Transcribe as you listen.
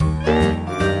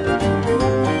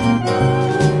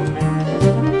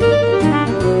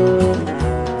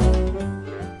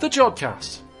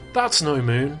Jodcast. That's no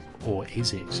moon, or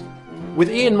is it?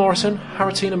 With Ian Morison,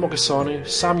 Haritina Mogosanu,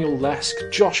 Samuel Leske,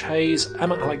 Josh Hayes,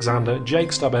 Emma Alexander,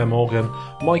 Jake Stubber-Morgan,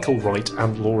 Michael Wright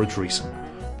and Laura Dreesen.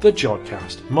 The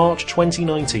Jodcast, March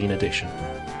 2019 edition.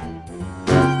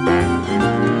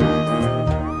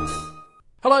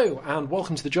 Hello and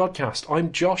welcome to the Jodcast.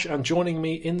 I'm Josh and joining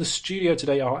me in the studio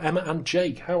today are Emma and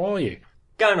Jake. How are you?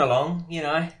 Going along, you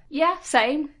know. Yeah,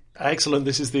 same. Excellent.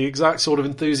 This is the exact sort of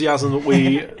enthusiasm that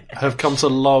we have come to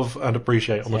love and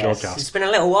appreciate on the Jodcast. It's been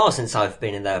a little while since I've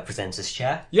been in the presenter's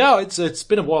chair. Yeah, it's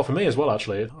been a while for me as well,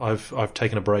 actually. I've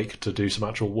taken a break to do some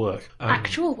actual work.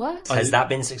 Actual work? Has that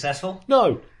been successful?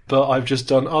 No, but I've just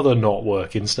done other not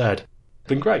work instead.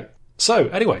 Been great. So,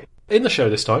 anyway, in the show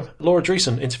this time, Laura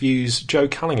Dreesen interviews Joe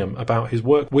Callingham about his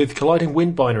work with colliding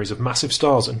wind binaries of massive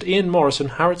stars, and Ian Morison,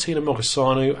 Haritina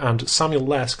Mogosanu and Samuel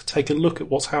Leske take a look at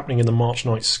what's happening in the March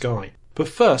night sky. But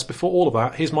first, before all of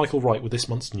that, here's Michael Wright with this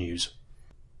month's news.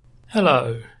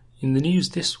 Hello. In the news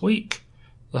this week,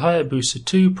 the Hayabusa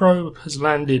 2 probe has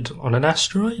landed on an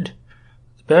asteroid,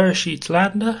 the Bereshit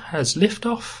lander has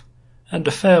liftoff, and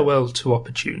a farewell to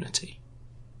opportunity.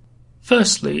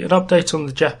 Firstly, an update on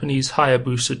the Japanese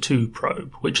Hayabusa 2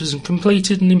 probe, which has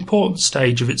completed an important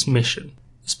stage of its mission.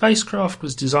 The spacecraft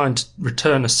was designed to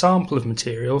return a sample of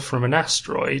material from an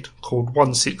asteroid called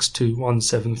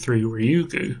 162173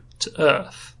 Ryugu to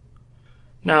Earth.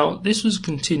 Now, this was a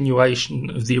continuation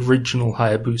of the original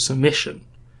Hayabusa mission.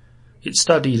 It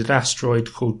studied an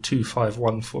asteroid called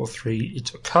 25143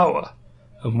 Itokawa,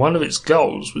 and one of its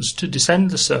goals was to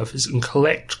descend the surface and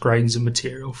collect grains of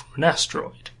material from an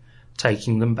asteroid,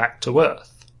 taking them back to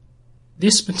Earth.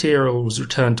 This material was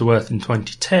returned to Earth in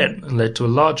 2010 and led to a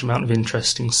large amount of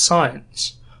interesting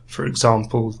science, for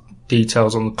example,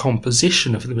 details on the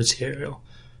composition of the material,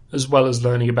 as well as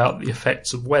learning about the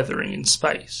effects of weathering in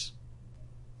space.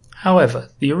 However,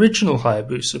 the original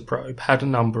Hayabusa probe had a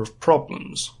number of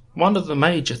problems. One of the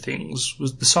major things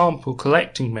was the sample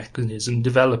collecting mechanism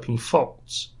developing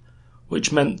faults,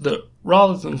 which meant that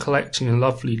rather than collecting a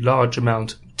lovely large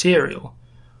amount of material,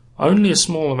 only a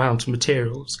small amount of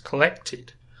material was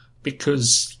collected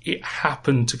because it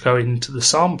happened to go into the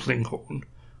sampling horn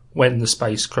when the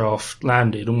spacecraft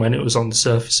landed and when it was on the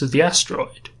surface of the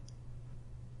asteroid.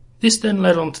 This then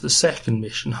led on to the second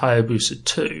mission, Hayabusa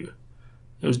 2.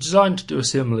 It was designed to do a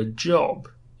similar job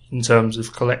in terms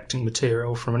of collecting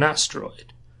material from an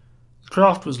asteroid. The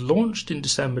craft was launched in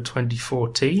December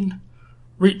 2014,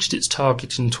 reached its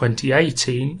target in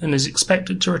 2018 and is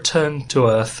expected to return to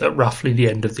Earth at roughly the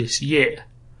end of this year.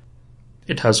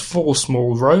 It has 4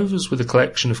 small rovers with a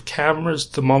collection of cameras,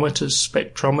 thermometers,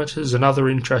 spectrometers and other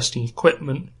interesting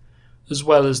equipment, as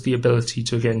well as the ability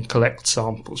to again collect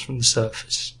samples from the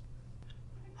surface.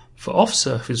 For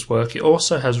off-surface work, it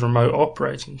also has remote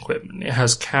operating equipment. It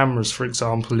has cameras, for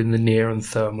example, in the near and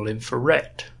thermal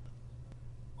infrared.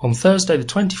 On Thursday the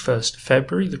 21st of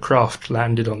February, the craft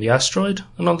landed on the asteroid,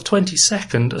 and on the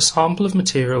 22nd, a sample of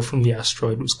material from the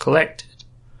asteroid was collected.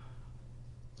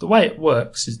 The way it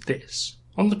works is this.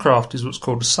 On the craft is what's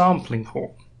called a sampling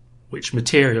horn, which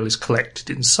material is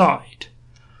collected inside.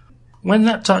 When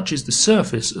that touches the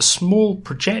surface, a small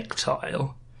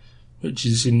projectile, which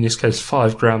is in this case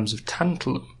 5 grams of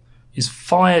tantalum, is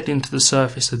fired into the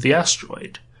surface of the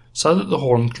asteroid so that the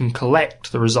horn can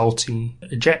collect the resulting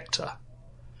ejecta.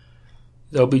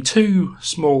 There'll be 2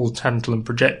 small tantalum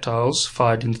projectiles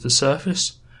fired into the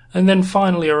surface, and then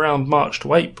finally around March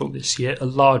to April this year, a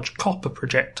large copper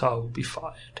projectile will be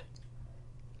fired.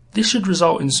 This should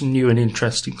result in some new and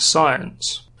interesting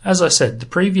science. As I said, the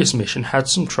previous mission had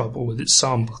some trouble with its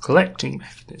sample collecting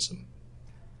mechanism.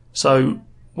 So,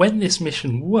 when this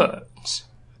mission works,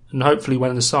 and hopefully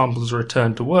when the samples are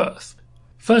returned to Earth,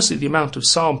 firstly the amount of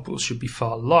samples should be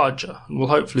far larger, and we'll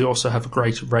hopefully also have a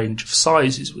greater range of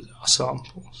sizes with our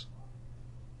samples.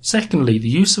 Secondly, the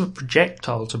use of a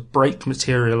projectile to break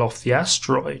material off the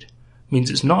asteroid means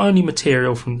it's not only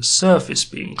material from the surface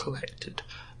being collected,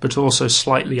 but also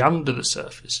slightly under the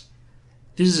surface.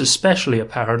 This is especially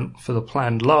apparent for the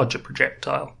planned larger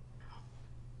projectile.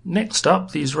 Next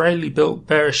up, the Israeli-built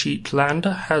Bereshit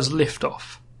lander has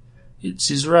liftoff.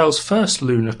 It's Israel's first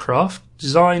lunar craft,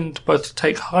 designed both to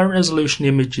take high-resolution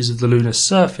images of the lunar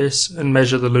surface and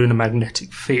measure the lunar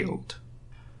magnetic field.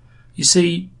 You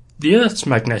see, the Earth's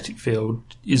magnetic field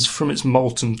is from its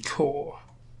molten core.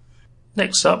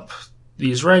 Next up,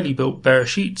 the Israeli-built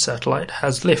Bereshit satellite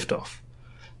has liftoff.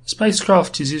 The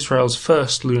spacecraft is Israel's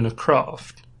first lunar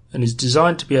craft, and is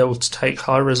designed to be able to take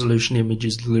high-resolution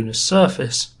images of the lunar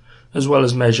surface, as well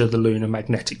as measure the lunar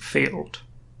magnetic field.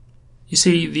 You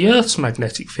see, the Earth's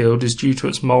magnetic field is due to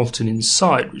its molten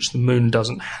inside, which the Moon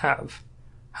doesn't have,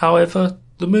 However,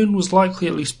 the moon was likely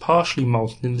at least partially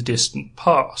molten in the distant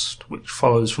past, which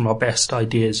follows from our best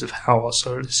ideas of how our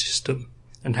solar system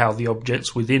and how the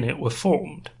objects within it were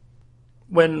formed.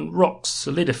 When rocks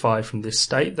solidify from this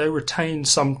state, they retain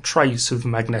some trace of the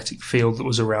magnetic field that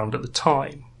was around at the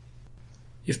time.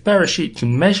 If Bereshit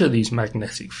can measure these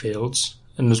magnetic fields,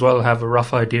 and as well have a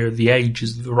rough idea of the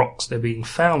ages of the rocks they're being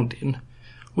found in,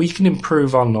 we can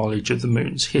improve our knowledge of the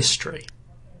moon's history.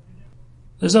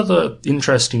 There's other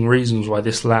interesting reasons why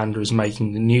this lander is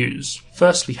making the news.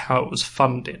 Firstly, how it was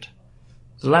funded.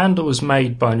 The lander was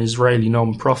made by an Israeli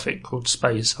non-profit called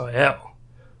Space.il,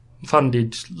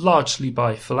 funded largely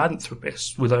by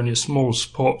philanthropists with only a small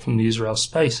support from the Israel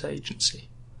Space Agency.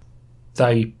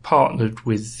 They partnered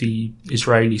with the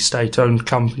Israeli state-owned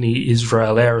company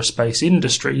Israel Aerospace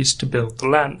Industries to build the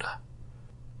lander.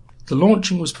 The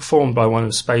launching was performed by one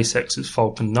of SpaceX's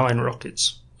Falcon 9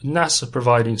 rockets, with NASA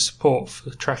providing support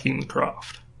for tracking the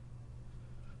craft.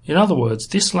 In other words,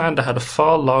 this lander had a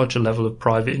far larger level of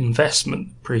private investment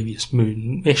than previous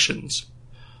moon missions.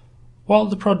 While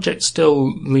the project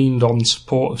still leaned on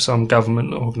support of some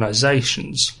government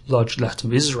organisations, largely that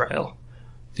of Israel,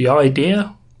 the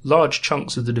idea, large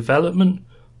chunks of the development,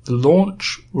 the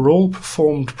launch were all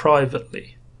performed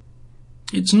privately.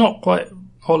 It's not quite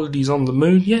holidays on the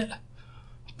moon yet,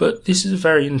 but this is a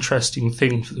very interesting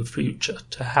thing for the future,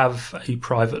 to have a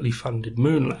privately funded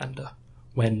moon lander,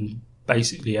 when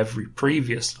basically every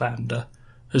previous lander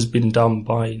has been done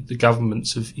by the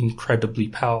governments of incredibly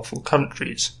powerful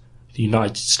countries, the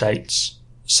United States,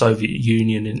 Soviet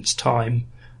Union in its time,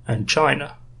 and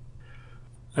China.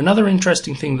 Another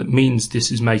interesting thing that means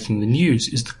this is making the news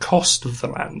is the cost of the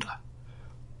lander,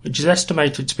 which is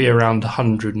estimated to be around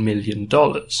 $100 million.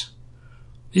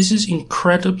 This is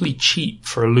incredibly cheap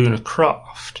for a lunar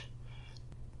craft.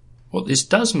 What this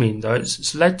does mean, though, is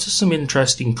it's led to some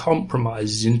interesting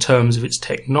compromises in terms of its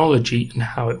technology and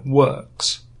how it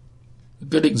works. A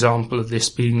good example of this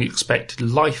being the expected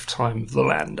lifetime of the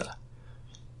lander.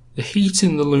 The heat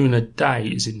in the lunar day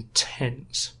is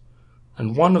intense,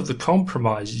 and one of the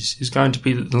compromises is going to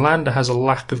be that the lander has a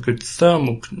lack of good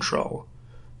thermal control,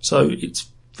 so it's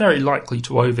very likely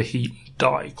to overheat and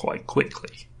die quite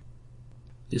quickly.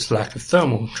 This lack of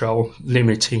thermal control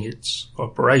limiting its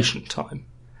operation time.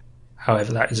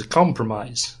 However, that is a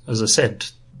compromise. As I said,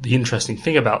 the interesting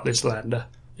thing about this lander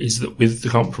is that with the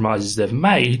compromises they've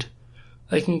made,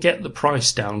 they can get the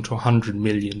price down to $100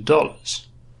 million,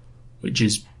 which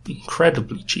is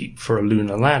incredibly cheap for a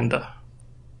lunar lander.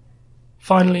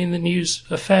 Finally in the news,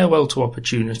 a farewell to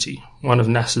Opportunity, one of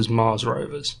NASA's Mars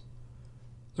rovers.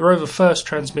 The rover first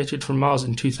transmitted from Mars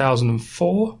in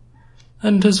 2004,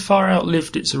 and has far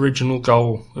outlived its original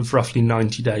goal of roughly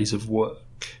 90 days of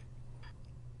work.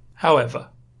 However,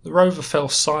 the rover fell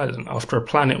silent after a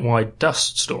planet-wide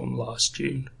dust storm last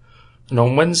June, and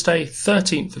on Wednesday,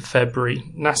 13th of February,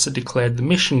 NASA declared the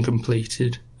mission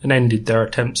completed and ended their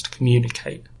attempts to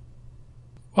communicate.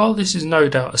 While this is no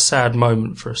doubt a sad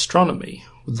moment for astronomy,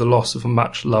 with the loss of a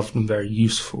much-loved and very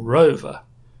useful rover,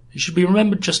 it should be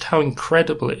remembered just how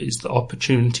incredible it is that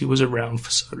Opportunity was around for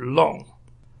so long.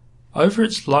 Over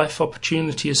its life,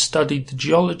 Opportunity has studied the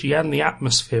geology and the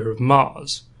atmosphere of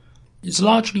Mars. It's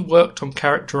largely worked on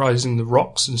characterising the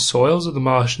rocks and soils of the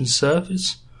Martian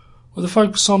surface, with a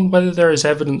focus on whether there is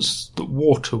evidence that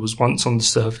water was once on the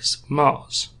surface of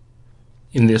Mars.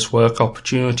 In this work,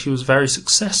 Opportunity was very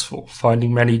successful,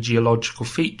 finding many geological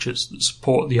features that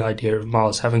support the idea of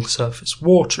Mars having surface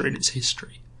water in its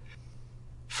history.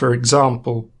 For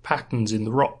example, patterns in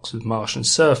the rocks of the Martian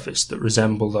surface that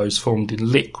resemble those formed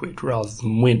in liquid rather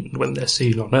than wind when they're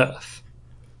seen on Earth,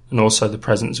 and also the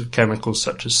presence of chemicals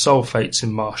such as sulfates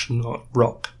in Martian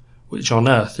rock, which on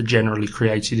Earth are generally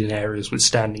created in areas with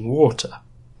standing water.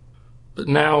 But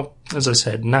now, as I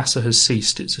said, NASA has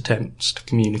ceased its attempts to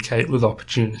communicate with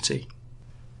Opportunity.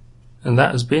 And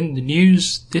that has been the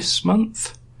news this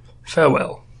month.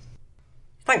 Farewell.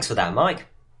 Thanks for that, Mike.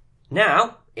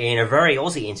 Now, in a very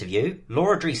Aussie interview,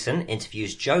 Laura Dreesen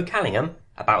interviews Joe Callingham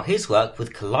about his work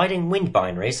with colliding wind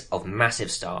binaries of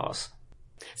massive stars.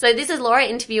 So this is Laura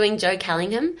interviewing Joe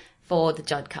Callingham for the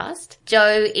Jodcast.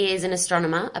 Joe is an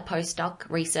astronomer, a postdoc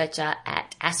researcher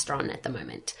at Astron at the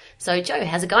moment. So Joe,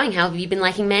 how's it going? How have you been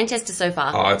liking Manchester so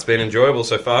far? Oh, it's been enjoyable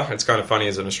so far. It's kind of funny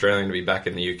as an Australian to be back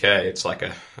in the UK. It's like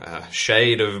a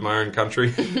shade of my own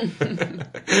country.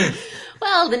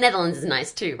 Well, the Netherlands is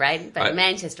nice too, right? But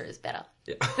Manchester is better.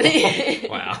 Yeah.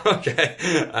 Wow. Okay.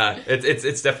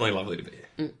 It's definitely lovely to be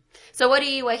here. So what are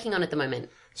you working on at the moment?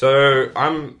 So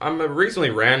I'm a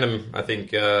reasonably random, I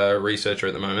think, researcher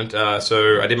at the moment.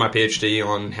 So I did my PhD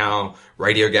on how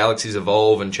radio galaxies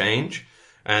evolve and change.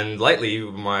 And lately,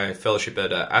 my fellowship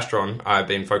at Astron, I've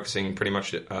been focusing pretty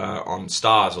much on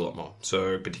stars a lot more.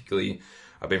 So particularly,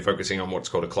 I've been focusing on what's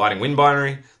called a colliding wind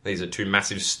binary. These are two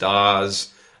massive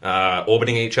stars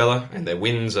orbiting each other, and their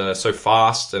winds are so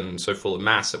fast and so full of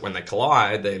mass that when they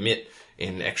collide, they emit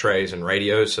in X-rays and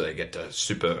radio, so they get to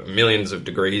super millions of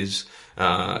degrees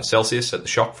Celsius at the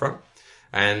shock front.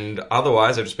 And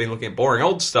otherwise, I've just been looking at boring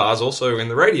old stars also in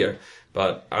the radio.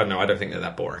 But I don't know, I don't think they're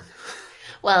that boring.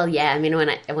 Well, yeah, I mean,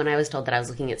 when I was told that I was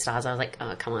looking at stars, I was like,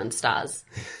 oh, come on, stars.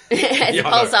 As a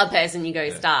pulsar person, you go,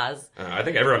 stars. I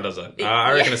think everyone does that.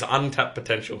 I reckon it's untapped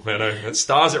potential. You know,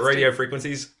 stars at radio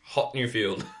frequencies, hot new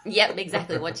field. Yep,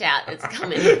 exactly. Watch out. It's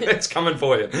coming. It's coming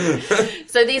for you.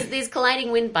 So these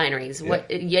colliding wind binaries,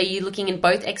 what, are you looking in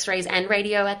both X-rays and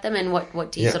radio at them, and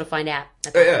what do you sort of find out?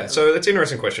 So that's an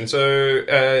interesting question. So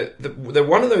they're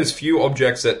one of those few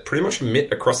objects that pretty much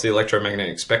emit across the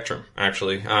electromagnetic spectrum,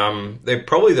 actually. They're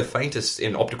probably the faintest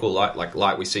in optical light, like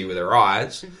light we see with our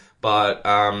eyes. But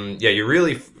you're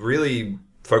really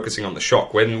focusing on the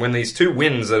shock. When these two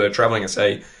winds that are traveling at,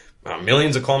 say,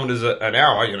 millions of kilometers an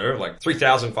hour, you know, like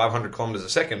 3,500 kilometers a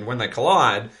second, when they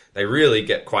collide, they really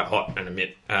get quite hot and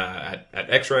emit at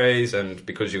X-rays. And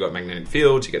because you've got magnetic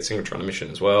fields, you get synchrotron emission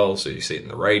as well. So you see it in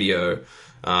the radio.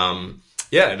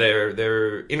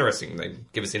 They're interesting. They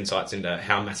give us insights into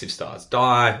how massive stars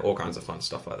die, all kinds of fun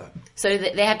stuff like that. So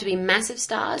they have to be massive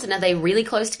stars, and are they really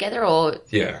close together, or?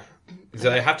 Yeah. So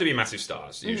they have to be massive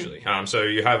stars, usually. So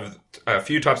you have a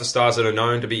few types of stars that are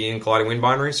known to be in colliding wind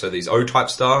binaries. So these O-type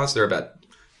stars, they're about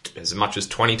as much as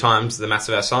 20 times the mass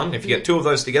of our sun. If you get two of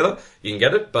those together, you can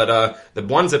get it. But the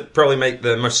ones that probably make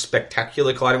the most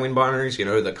spectacular colliding wind binaries, you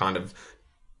know, the kind of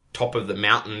top of the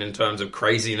mountain in terms of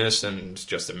craziness and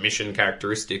just emission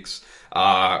characteristics,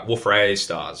 are Wolf-Rayet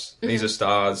stars. These are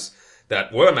stars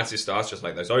that were massive stars, just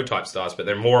like those O-type stars, but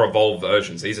they're more evolved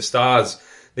versions. These are stars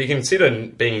that you consider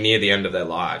being near the end of their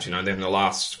lives, you know, they're in the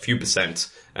last few percent,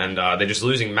 and they're just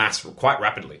losing mass quite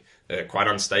rapidly. They're quite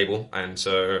unstable, and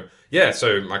so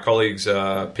my colleagues,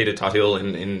 Peter Tuthill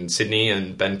in Sydney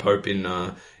and Ben Pope in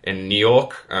New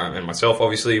York, and myself,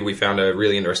 obviously, we found a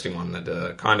really interesting one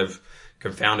that kind of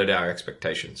confounded our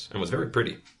expectations and was very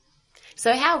pretty.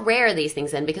 So how rare are these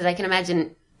things then? Because I can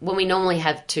imagine when we normally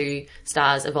have two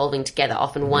stars evolving together,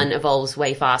 often one evolves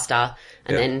way faster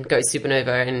and then goes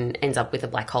supernova and ends up with a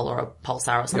black hole or a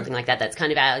pulsar or something like that. That's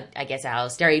kind of our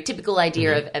stereotypical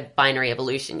idea of binary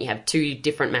evolution. You have two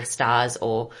different mass stars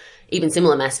or even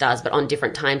similar mass stars, but on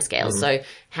different timescales. So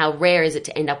how rare is it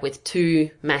to end up with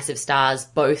two massive stars,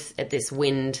 both at this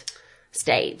wind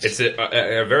stage? It's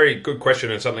a very good question,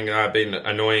 and something that I've been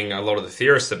annoying a lot of the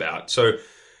theorists about. So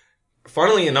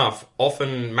funnily enough,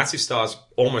 often massive stars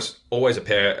almost always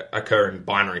occur in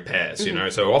binary pairs, you know,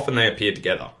 so often they appear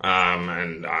together.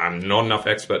 And I'm not enough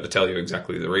expert to tell you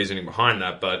exactly the reasoning behind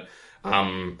that, but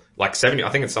like 70, I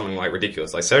think it's something like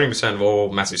ridiculous, like 70% of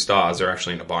all massive stars are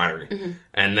actually in a binary.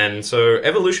 And then, so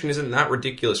evolution isn't that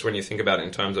ridiculous when you think about it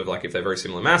in terms of like if they're very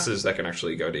similar masses, they can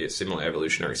actually go to similar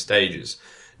evolutionary stages.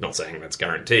 Not saying that's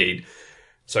guaranteed.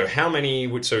 So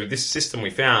so this system we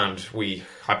found, we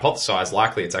hypothesized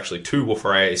likely it's actually two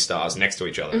Wolf-Rayet stars next to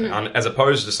each other. As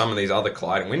opposed to some of these other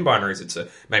colliding wind binaries, it's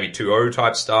maybe two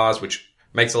O-type stars, which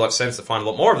makes a lot of sense to find a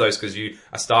lot more of those because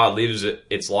a star lives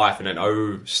its life in an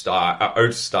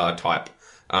O-star type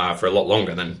for a lot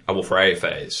longer than a Wolf-Rayet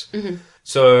phase.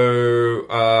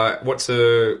 So what's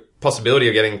the possibility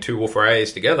of getting two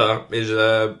Wolf-Rayets together is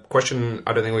a question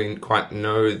I don't think we quite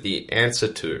know the answer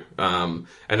to. And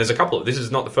there's a couple this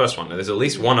is not the first one. There's at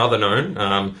least one other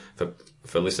known,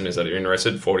 for listeners that are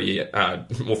interested, Wolf-Rayet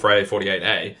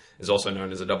 48A is also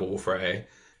known as a double Wolf-Rayet.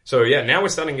 So yeah, now we're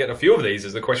starting to get a few of these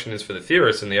as the question is for the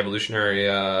theorists and the evolutionary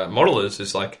modelers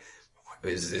is like,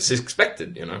 is this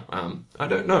expected, you know? I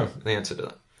don't know the answer to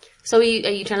that. So are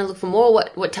you trying to look for more?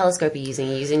 What telescope are you using?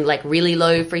 Are you using like really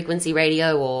low frequency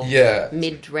radio or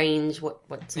mid-range? So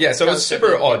it's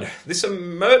super odd. This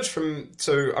emerged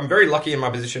so I'm very lucky in my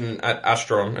position at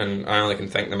Astron, and I only can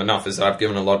thank them enough, is that I've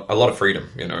given a lot of freedom,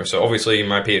 you know. So obviously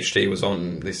my PhD was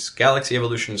on this galaxy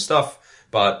evolution stuff,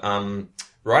 but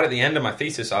right at the end of my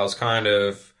thesis, I was kind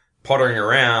of pottering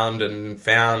around and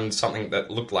found something that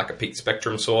looked like a peak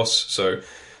spectrum source. So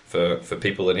for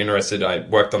people that are interested, I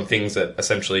worked on things that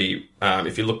essentially,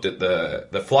 if you looked at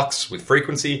the flux with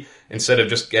frequency, instead of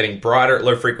just getting brighter at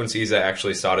low frequencies, they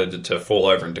actually started to fall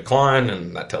over and decline,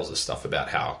 and that tells us stuff about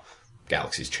how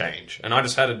galaxies change. And I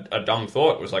just had a dumb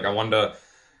thought. It was like, I wonder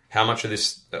how much of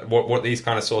this, what these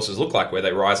kind of sources look like, where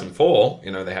they rise and fall.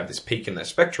 You know, they have this peak in their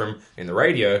spectrum in the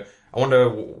radio. I wonder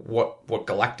what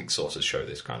galactic sources show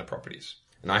this kind of properties.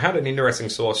 And I had an interesting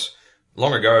source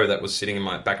long ago that was sitting in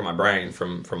my back of my brain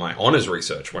from my honours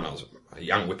research when I was a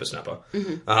young whippersnapper.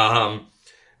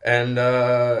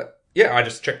 I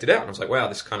just checked it out and I was like, wow,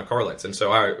 this kind of correlates. And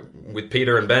so with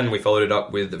Peter and Ben, we followed it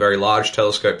up with the very large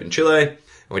telescope in Chile. And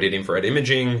we did infrared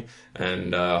imaging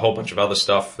and a whole bunch of other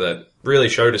stuff that really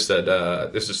showed us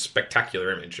that this is a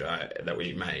spectacular image that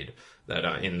we made that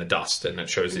in the dust. And it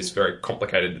shows this very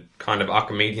complicated kind of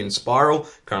Archimedean spiral,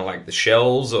 kind of like the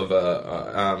shells of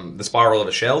the spiral of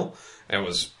a shell. And it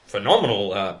was a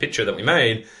phenomenal picture that we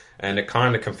made. And it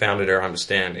kind of confounded our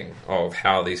understanding of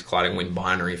how these colliding wind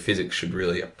binary physics should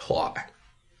really apply.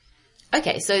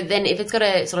 Okay, so then if it's got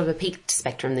a sort of a peaked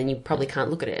spectrum, then you probably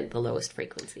can't look at it at the lowest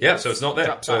frequency. Yeah, so it's not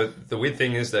there. So the weird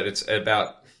thing is that it's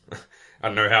about, I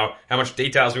don't know how much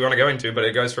details we want to go into, but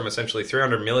it goes from essentially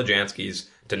 300 millijanskis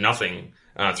to nothing.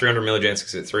 300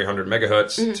 millijanskis at 300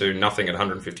 megahertz to nothing at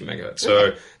 150 megahertz.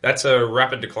 So that's a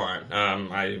rapid decline.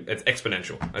 It's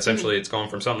exponential. Essentially, it's gone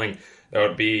from something that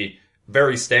would be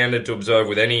very standard to observe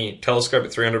with any telescope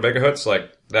at 300 megahertz,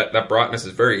 like that brightness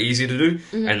is very easy to do,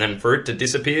 and then for it to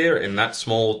disappear in that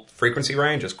small frequency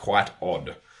range is quite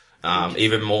odd,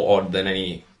 even more odd than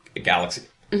any galaxy.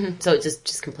 So it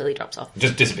just completely drops off.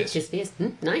 Just disappears.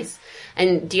 Nice.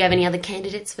 And do you have any other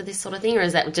candidates for this sort of thing, or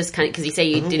is that just kind of, because you say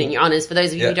you did it in your honours. For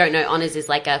those of you who don't know, honours is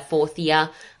like a 4th year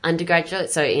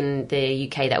undergraduate. So in the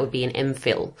UK that would be an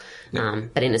MPhil,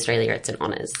 but in Australia it's an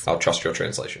honours. I'll trust your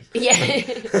translation. Yeah.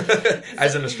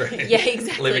 As an Australian. Yeah,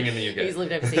 exactly. Living in the UK. Who's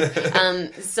lived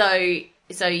overseas.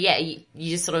 So yeah, you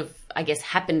just sort of, I guess,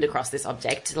 happened across this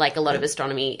object. Like a lot of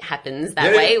astronomy happens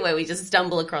that way, where we just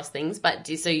stumble across things. But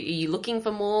so are you looking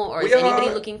for more, or is anybody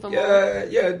looking for more?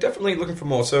 Yeah, definitely looking for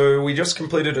more. So we just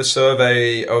completed a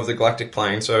survey of the galactic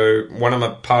plane. So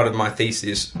part of my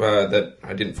thesis that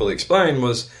I didn't fully explain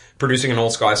was producing an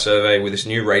all-sky survey with this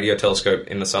new radio telescope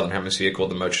in the southern hemisphere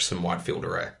called the Mogosanu Wide Field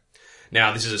Array.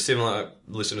 Now, this is a similar,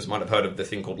 listeners might have heard of the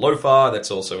thing called LOFAR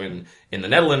that's also in the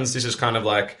Netherlands. This is kind of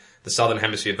like the southern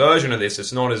hemisphere version of this.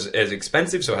 It's not as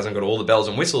expensive, so it hasn't got all the bells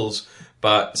and whistles,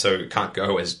 but so it can't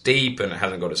go as deep and it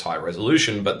hasn't got as high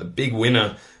resolution. But the big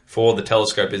winner for the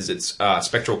telescope is its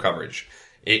spectral coverage.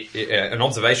 An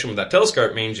observation with that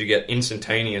telescope means you get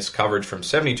instantaneous coverage from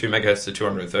 72 megahertz to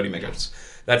 230 megahertz.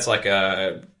 That's like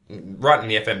right in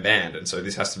the FM band, and so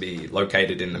this has to be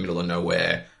located in the middle of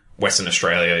nowhere, Western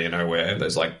Australia, where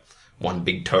there's like one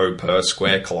big toe per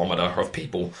square kilometre of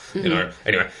people, Anyway,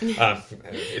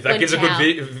 if that gives a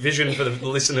good vision for the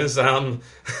listeners. What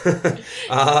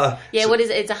is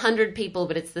it? It's 100 people,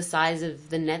 but it's the size of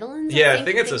the Netherlands? I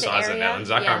think it's the size of the Netherlands.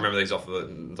 I can't remember these off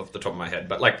the top of my head.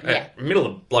 But middle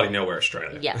of bloody nowhere,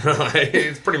 Australia. Yeah.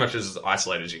 It's pretty much as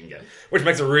isolated as you can get, which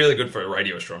makes it really good for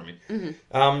radio astronomy.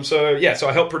 So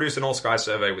I helped produce an all-sky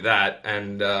survey with that,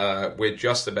 and we're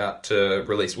just about to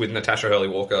release, with Natasha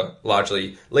Hurley-Walker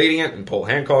largely leading it, and Paul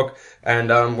Hancock,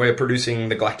 and we're producing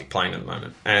the galactic plane at the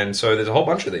moment. And so there's a whole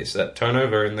bunch of these that turn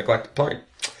over in the galactic plane.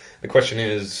 The question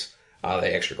is, are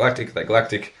they extragalactic? Are they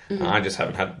galactic? I just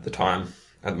haven't had the time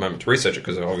at the moment to research it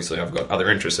because obviously I've got other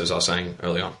interests, as I was saying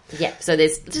early on. Yeah, so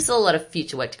there's just a lot of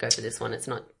future work to go for this one. It's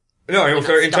not... No,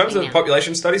 in terms of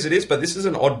population studies, it is, but this is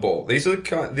an oddball. These are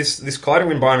this colliding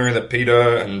wind binary that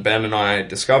Peter and Ben and I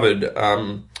discovered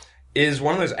is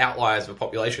one of those outliers of a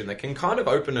population that can kind of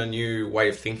open a new way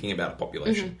of thinking about a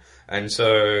population. And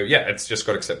so, it's just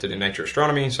got accepted in Nature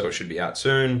Astronomy, so it should be out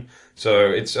soon. So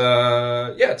it's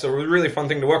it's a really fun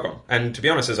thing to work on. And to be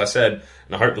honest, as I said,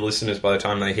 and I hope the listeners by the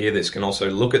time they hear this can also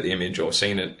look at the image or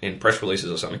seen it in press releases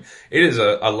or something. It is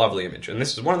a lovely image. And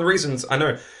this is one of the reasons, I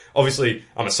know, obviously,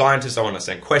 I'm a scientist, I want to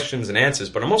understand questions and answers,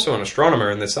 but I'm also an astronomer,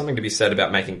 and there's something to be said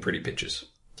about making pretty pictures.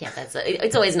 Yeah,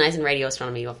 it's always nice in radio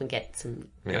astronomy. You often get some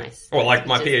nice... Well, like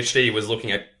my PhD was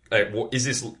looking at is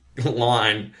this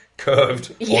line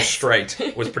curved or straight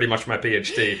was pretty much my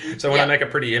PhD. So when I make a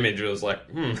pretty image, it was like,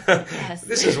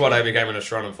 this is what I became an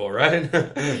astronomer for, right?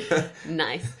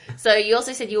 Nice. So you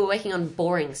also said you were working on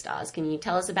boring stars. Can you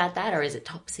tell us about that, or is it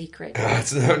top secret?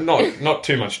 It's not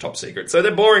too much top secret. So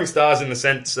they're boring stars in the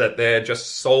sense that they're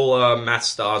just solar mass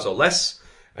stars or less.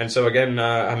 And so again,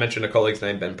 I mentioned a colleague's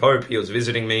name, Ben Pope. He was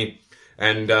visiting me.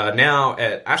 And now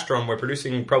at Astron, we're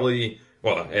producing probably...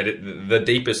 the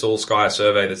deepest all-sky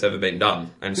survey that's ever been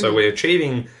done. And so we're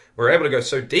able to go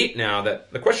so deep now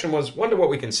that the question was, wonder what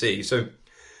we can see. So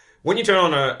when you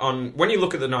turn when you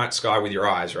look at the night sky with your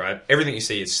eyes, right, everything you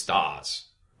see is stars,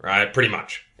 right, pretty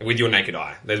much, with your naked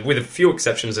eye. With a few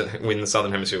exceptions in the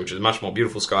southern hemisphere, which is a much more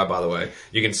beautiful sky, by the way.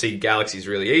 You can see galaxies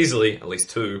really easily, at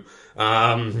least two.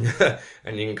 And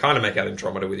you can kind of make out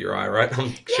Andromeda with your eye, right?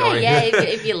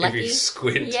 If you're lucky. If you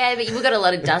squint. Yeah, but we've got a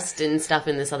lot of dust and stuff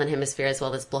in the southern hemisphere as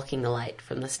well that's blocking the light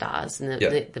from the stars. And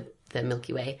the the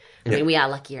Milky Way. I mean, we are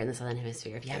luckier in the Southern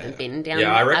Hemisphere if you haven't been down.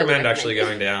 Yeah, I recommend actually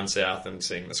going down south and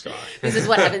seeing the sky. This is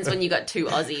what happens when you got two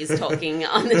Aussies talking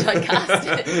on the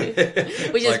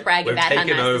podcast. We just Like, brag we've about how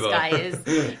taken nice over. the sky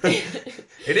is.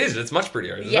 It is. It's much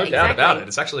prettier. There's Yeah, no doubt exactly. about it.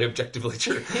 It's actually objectively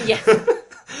true. Yeah.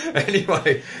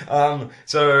 Anyway,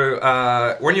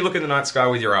 so when you look in the night sky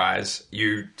with your eyes,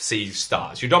 you see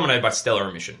stars. You're dominated by stellar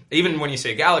emission. Even when you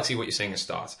see a galaxy, what you're seeing is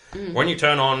stars. When you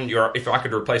turn on if I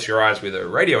could replace your eyes with a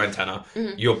radio antenna,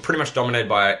 you're pretty much dominated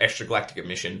by extragalactic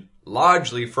emission,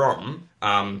 largely from,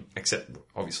 except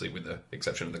obviously with the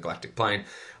exception of the galactic plane,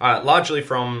 largely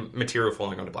from material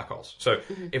falling onto black holes. So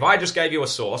if I just gave you a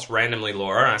source randomly,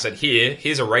 Laura, and I said,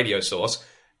 here's a radio source,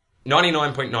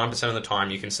 99.9% of the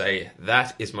time you can say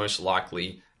that is most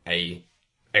likely a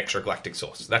extragalactic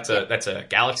source. That's a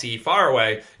galaxy far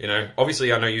away. You know,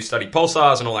 obviously I know you study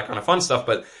pulsars and all that kind of fun stuff,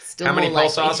 but Still how many more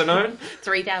likely. pulsars are known?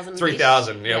 3,000.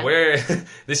 3,000. Yeah,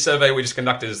 this survey we just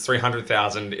conducted is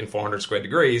 300,000 in 400 square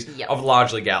degrees of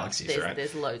largely galaxies, right?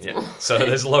 There's loads more. So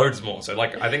there's loads more. So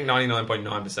like I think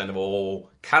 99.9% of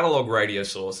all catalog radio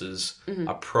sources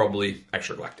are probably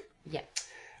extragalactic. Yeah.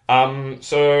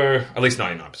 So at least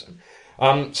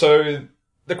 99%. So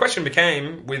the question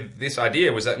became with this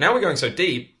idea was that now we're going so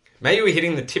deep, maybe we're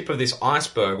hitting the tip of this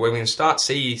iceberg where we can start to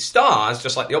see stars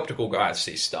just like the optical guys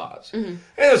see stars. And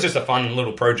it was just a fun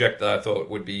little project that I thought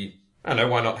would be, I don't know,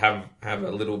 why not have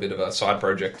a little bit of a side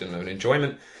project and an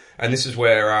enjoyment. And this is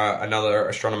where another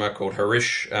astronomer called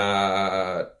Harish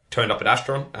turned up at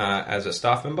Astron as a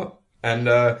staff member.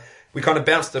 And we kind of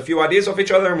bounced a few ideas off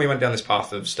each other and we went down this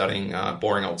path of studying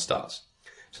boring old stars.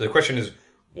 So the question is,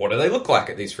 what do they look like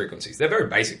at these frequencies? They're very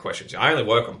basic questions. I only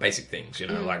work on basic things, you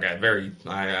know, like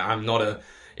I'm not a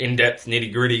in-depth,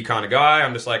 nitty-gritty kind of guy.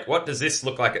 I'm just like, what does this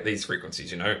look like at these frequencies,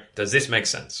 you know? Does this make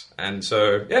sense? And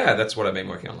so, yeah, that's what I've been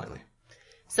working on lately.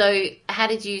 So how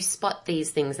did you spot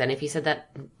these things then? If you said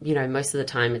that, you know, most of the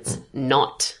time it's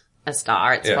not a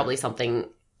star, it's probably something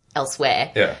elsewhere.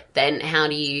 Yeah. Then how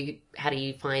do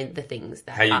you find the things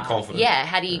that How are you are? confident? Yeah.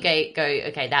 How do you go,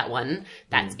 okay, that one,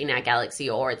 that's in our galaxy,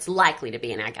 or it's likely to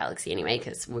be in our galaxy anyway,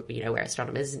 because, you know, we're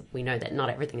astronomers. We know that not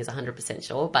everything is 100%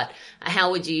 sure, but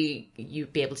how would you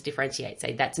be able to differentiate,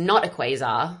 say, that's not a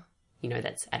quasar, you know,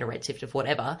 that's at a redshift of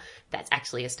whatever, that's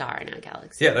actually a star in our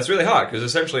galaxy? Yeah, that's really hard because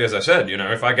essentially, as I said, you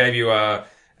know, if I gave you a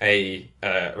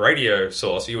radio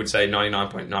source, you would say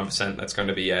 99.9% that's going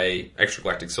to be a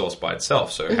extragalactic source by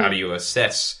itself. So how do you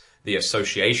assess the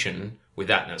association with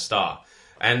that in a star?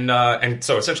 And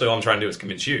so essentially all I'm trying to do is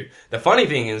convince you. The funny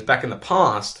thing is, back in the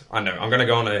past, I know, I'm going to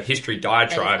go on a history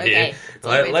diatribe here.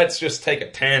 Let's just take a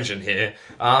tangent here.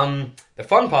 The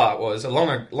fun part was a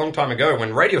long time ago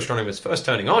when radio astronomy was first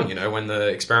turning on, you know, when the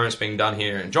experiments being done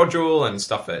here in Jodrell and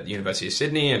stuff at the University of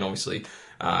Sydney and obviously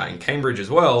in Cambridge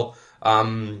as well.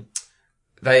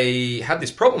 They had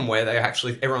this problem where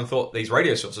everyone thought these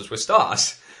radio sources were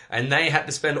stars. And they had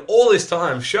to spend all this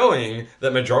time showing the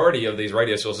majority of these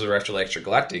radio sources are actually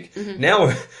extragalactic.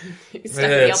 Now,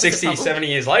 60, 70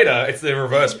 years later, it's the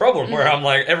reverse problem where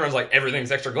everyone's like, everything's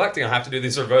extragalactic. I have to do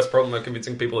this reverse problem of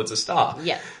convincing people it's a star.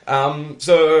 Yeah.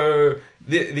 So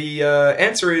the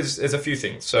answer is, there's a few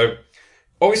things. So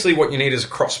obviously what you need is a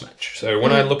cross match. So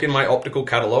when I look in my optical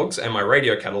catalogs and my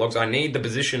radio catalogs, I need the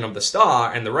position of the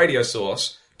star and the radio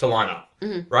source to line up.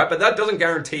 Right? But that doesn't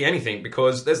guarantee anything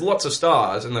because there's lots of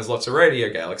stars and there's lots of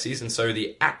radio galaxies. And so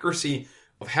the accuracy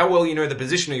of how well you know the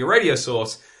position of your radio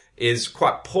source is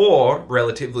quite poor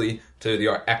relatively to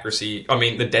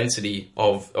the density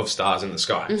of stars in the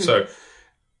sky. So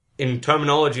in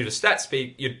terminology to stat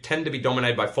speak, you tend to be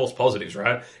dominated by false positives,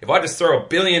 right? If I just throw 1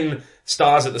 billion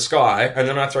stars at the sky and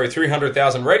then I throw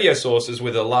 300,000 radio sources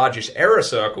with a largish error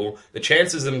circle, the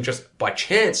chances of them just by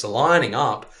chance lining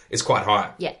up is quite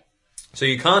high. Yeah. So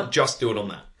you can't just do it on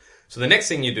that. So the next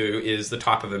thing you do is the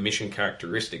type of emission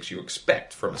characteristics you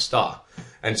expect from a star.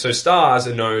 And so stars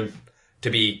are known to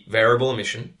be variable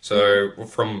emission. So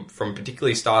from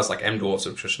particularly stars like M dwarfs,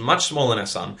 which are much smaller than our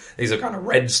sun, these are kind of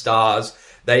red stars.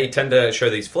 They tend to show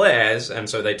these flares, and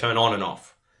so they turn on and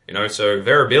off. You know, so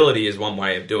variability is one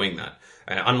way of doing that.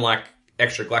 And unlike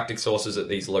extragalactic sources at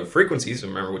these low frequencies,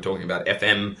 remember we're talking about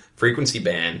FM frequency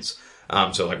bands.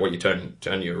 So like what you turn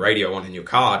your radio on in your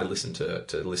car to listen to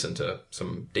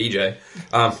some DJ.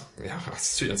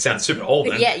 It sounds super old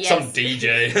then. Yeah, yes. Some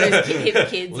DJ. Those hip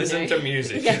kids, Listen to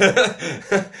music.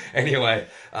 Yeah. Anyway,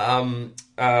 so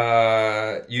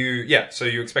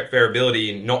you expect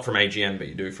variability not from AGN, but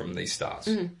you do from these stars.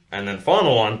 And then the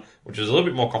final one, which is a little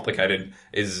bit more complicated,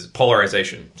 is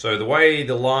polarization. So the way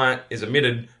the light is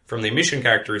emitted from the emission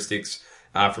characteristics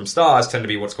from stars tend to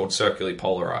be what's called circularly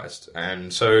polarized.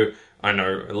 And so I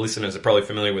know listeners are probably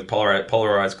familiar with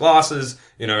polarized glasses,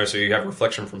 so you have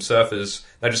reflection from surface.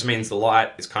 That just means the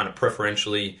light is kind of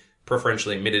preferentially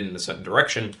emitted in a certain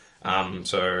direction.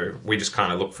 So we just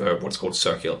kind of look for what's called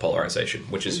circular polarization,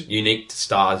 which is unique to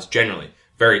stars generally,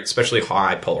 especially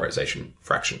high polarization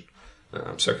fraction,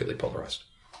 circularly polarized.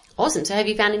 Awesome. So have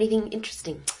you found anything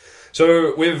interesting?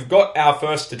 So we've got our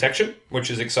first detection,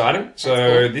 which is exciting.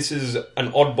 So this is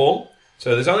an oddball.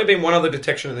 So there's only been one other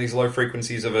detection of these low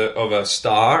frequencies of a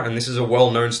star, and this is a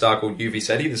well-known star called UV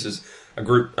Ceti. This is a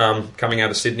group coming out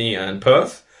of Sydney and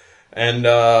Perth, and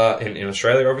in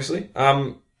Australia, obviously.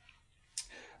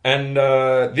 And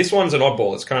this one's an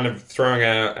oddball. It's kind of throwing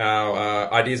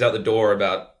our ideas out the door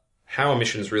about how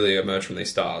emissions really emerge from these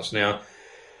stars. Now,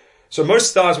 so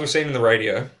most stars we've seen in the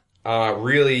radio are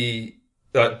really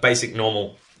basic,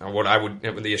 normal, what I would,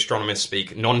 the astronomers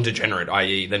speak, non-degenerate,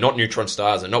 i.e. they're not neutron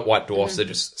stars, they're not white dwarfs, they're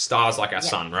just stars like our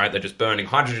sun, right? They're just burning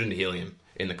hydrogen and helium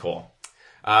in the core.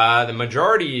 The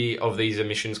majority of these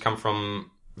emissions come from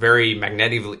very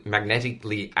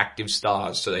magnetically active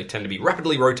stars, so they tend to be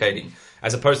rapidly rotating,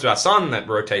 as opposed to our sun that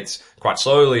rotates quite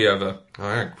slowly over,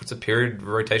 what's the period of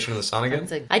rotation of the sun again?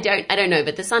 I don't know,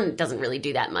 but the sun doesn't really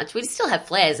do that much. We still have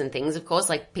flares and things, of course,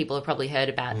 like people have probably heard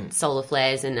about solar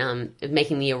flares and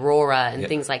making the aurora and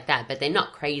things like that, but they're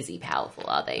not crazy powerful,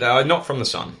 are they? Not from the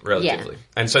sun, relatively. Yeah.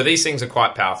 And so these things are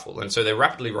quite powerful, and so they're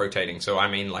rapidly rotating. So I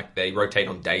mean, like, they rotate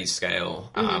on days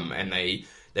scale, and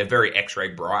they're very X-ray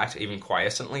bright, even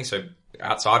quiescently, so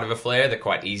outside of a flare, they're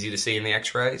quite easy to see in the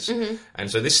X-rays. And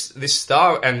so this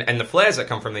star, and the flares that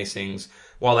come from these things,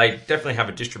 while they definitely have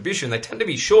a distribution, they tend to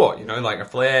be short, like a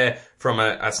flare from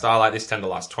a star like this tend to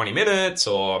last 20 minutes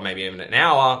or maybe even an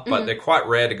hour, but they're quite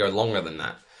rare to go longer than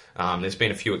that. There's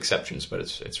been a few exceptions, but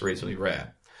it's reasonably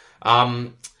rare.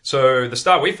 So the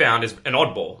star we found is an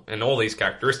oddball in all these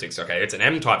characteristics. Okay, it's an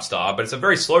M-type star, but it's a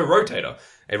very slow rotator.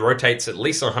 It rotates at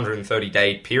least a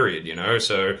 130-day period,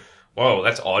 so, whoa,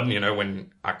 that's odd,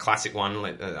 when a classic one,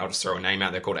 I'll just throw a name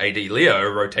out there called AD Leo,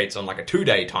 rotates on like a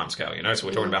 2-day timescale, so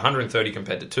we're talking about 130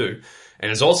 compared to 2.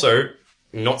 And it's also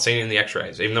not seen in the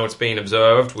X-rays. Even though it's been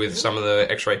observed with some of the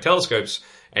X-ray telescopes,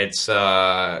 it's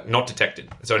not detected.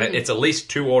 So it's at least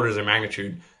 2 orders of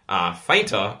magnitude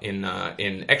fainter in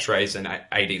X-rays than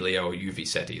AD Leo or UV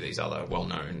Ceti, these other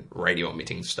well-known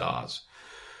radio-emitting stars.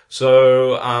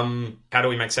 So, how do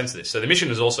we make sense of this? So the emission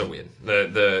is also weird.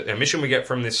 The emission we get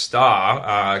from this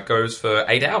star goes for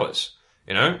 8 hours,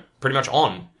 pretty much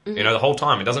on, the whole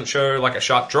time. It doesn't show like a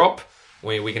sharp drop.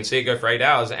 We can see it go for 8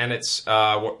 hours, and it's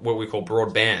what we call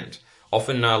broadband.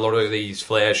 Often a lot of these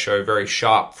flares show very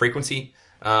sharp frequency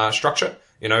structure,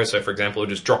 so for example,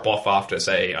 it'll just drop off after,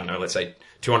 say, let's say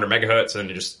 200 megahertz,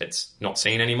 and it's not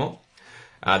seen anymore.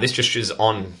 This just is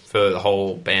on for the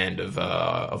whole band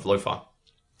of lo-fi.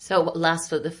 So it lasts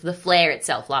for the flare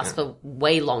itself lasts for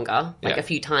way longer, like a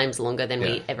few times longer than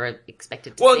we ever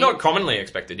expected to see. Well, not commonly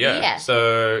expected, yeah.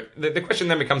 So the question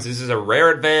then becomes, is this a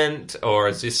rare event, or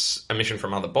is this emission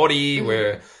from other body?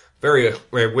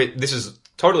 This is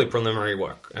totally preliminary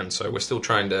work, and so we're still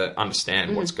trying to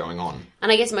understand what's going on.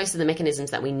 And I guess most of the mechanisms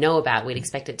that we know about, we'd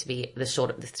expect it to be the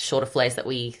shorter flares that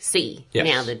we see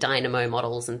now, the dynamo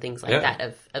models and things like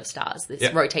that of stars,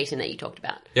 this rotation that you talked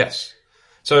about. Yes.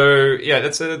 So,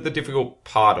 that's the difficult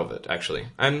part of it, actually.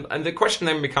 And the question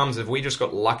then becomes if we just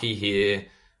got lucky here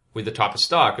with the type of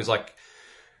star, because, like,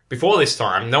 before this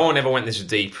time, no one ever went this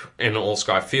deep in an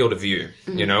all-sky field of view,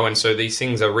 and so these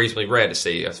things are reasonably rare to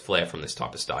see a flare from this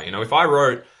type of star. If I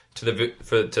wrote to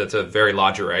the very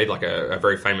large array, like a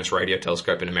very famous radio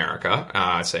telescope in America,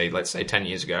 let's say 10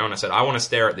 years ago, and I said, I want to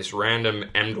stare at this random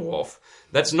M dwarf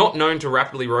that's not known to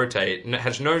rapidly rotate and it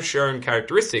has no shown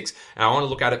characteristics, and I want to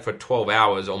look at it for 12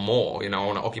 hours or more, I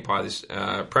want to occupy this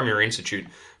Premier Institute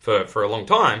for a long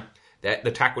time,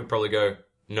 the TAC would probably go,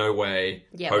 no way,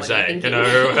 Jose,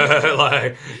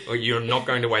 like, you're not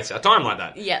going to waste our time like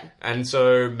that. Yeah. And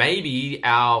so maybe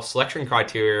our selection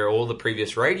criteria, all the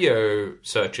previous radio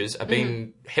searches have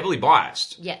been heavily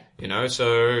biased. Yeah.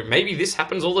 So maybe this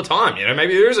happens all the time,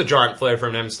 maybe there is a giant flare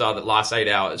from an M star that lasts 8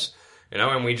 hours,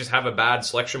 and we just have a bad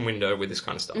selection window with this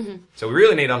kind of stuff. So we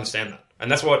really need to understand that. And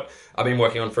that's what I've been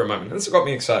working on for a moment. And this got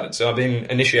me excited. So I've been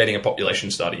initiating a population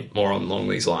study more along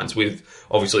these lines with,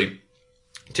 obviously,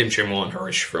 Tim Chimwell and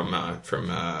Harish from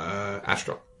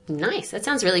Astro. Nice. That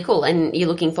sounds really cool. And you're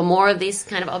looking for more of these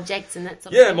kind of objects and that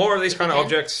sort of thing? More of these kind of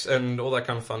objects and all that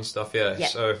kind of fun stuff, yeah.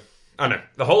 So I know.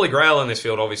 The holy grail in this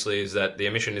field, obviously, is that the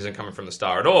emission isn't coming from the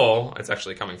star at all. It's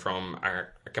actually coming from a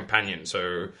companion.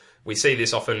 So we see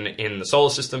this often in the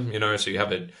solar system, so you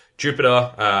have a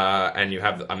Jupiter, and you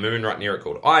have a moon right near it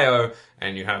called Io,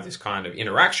 and you have this kind of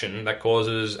interaction that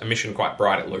causes emission quite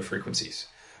bright at low frequencies.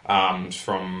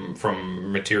 From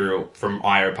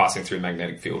Io passing through the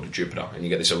magnetic field of Jupiter, and you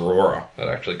get this aurora that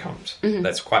actually comes.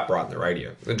 That's quite bright in the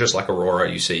radio, just like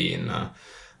aurora you see in the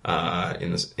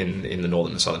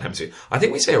northern and southern hemisphere. I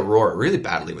think we say aurora really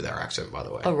badly with our accent, by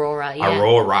the way. Aurora, yeah.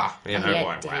 Aurora,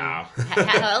 Wow.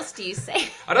 How else do you say?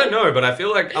 I don't know, but I feel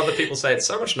like other people say it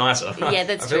so much nicer. Yeah,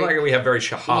 that's true. I feel like we have very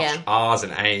harsh R's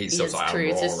and A's. So it's like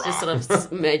true. Aurora. It just sort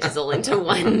of merges all into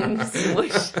one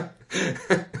smush.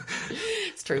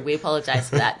 It's true. We apologise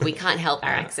for that. We can't help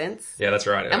our accents. Yeah, that's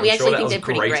right. And we actually think they're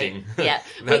pretty great. Yeah.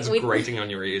 That's grating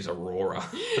on your ears, Aurora.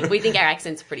 We think our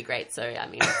accents are pretty great, so I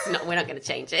mean, we're not going to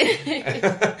change it.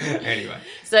 Anyway.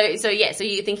 So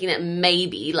you're thinking that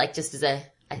maybe, like, just as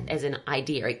an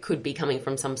idea, it could be coming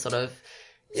from some sort of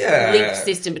linked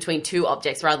system between two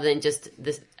objects rather than just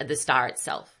the star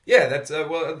itself. Yeah,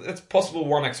 that's possible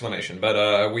one explanation,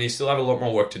 but we still have a lot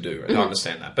more work to do, and I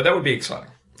understand that. But that would be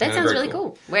exciting. That sounds really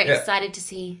cool. We're excited to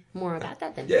see more about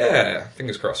that then. Yeah,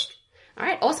 fingers crossed. All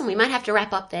right, awesome. We might have to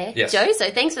wrap up there, yes. Joe.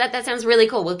 So thanks for that. That sounds really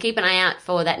cool. We'll keep an eye out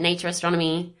for that Nature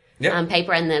Astronomy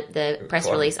paper and the press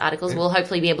release articles. We'll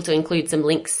hopefully be able to include some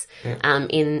links on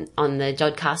the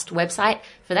Jodcast website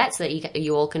for that, so that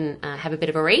you all can have a bit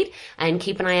of a read, and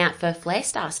keep an eye out for Flare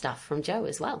Star stuff from Joe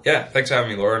as well. Yeah, thanks for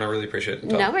having me, Laura, and I really appreciate it.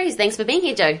 No worries. Thanks for being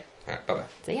here, Joe. All right, bye-bye.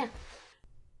 See ya.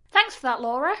 Thanks for that,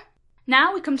 Laura.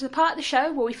 Now we come to the part of the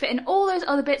show where we fit in all those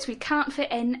other bits we can't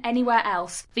fit in anywhere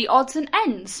else. The odds and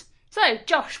ends. So,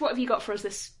 Josh, what have you got for us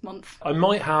this month? I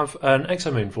might have an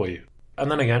exomoon for you. And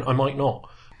then again, I might not.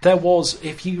 There was,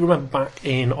 if you remember back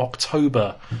in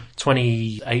October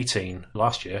 2018,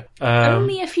 last year...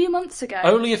 only a few months ago.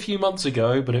 Only a few months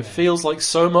ago, but it feels like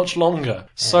so much longer.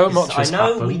 So much has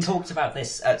happened. I know we talked about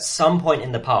this at some point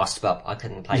in the past, but I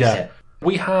couldn't place it.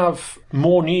 We have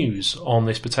more news on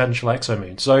this potential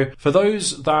exomoon. So, for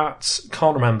those that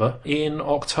can't remember, in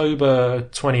October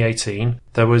 2018,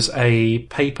 there was a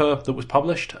paper that was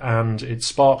published, and it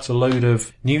sparked a load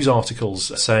of news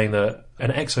articles saying that an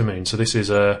exomoon, so this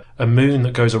is a moon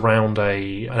that goes around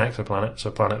an exoplanet, so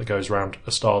a planet that goes around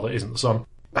a star that isn't the sun,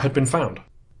 had been found.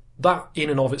 That, in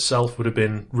and of itself, would have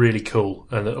been really cool,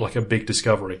 and like a big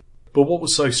discovery. But what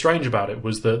was so strange about it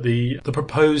was that the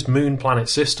proposed moon-planet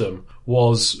system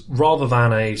was, rather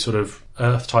than a sort of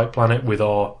Earth-type planet with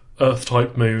our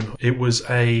Earth-type moon, it was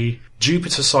a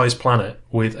Jupiter-sized planet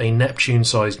with a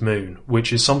Neptune-sized moon,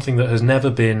 which is something that has never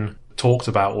been talked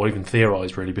about or even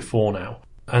theorised really before now.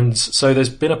 And so there's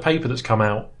been a paper that's come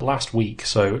out last week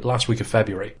of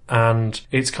February, and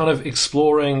it's kind of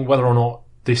exploring whether or not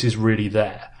this is really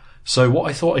there. So what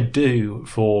I thought I'd do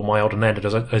for my odd and ended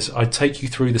is I'd take you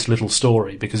through this little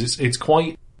story, because it's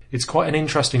quite an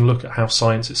interesting look at how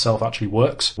science itself actually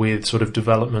works, with sort of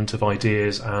development of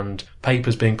ideas and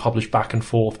papers being published back and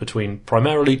forth between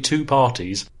primarily two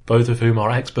parties, both of whom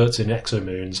are experts in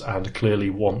exomoons and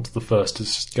clearly want the first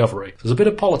discovery. There's a bit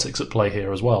of politics at play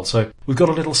here as well, so we've got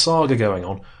a little saga going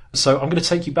on. So I'm going to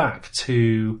take you back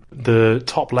to the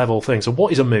top level thing. So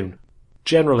what is a moon?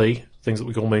 Generally, things that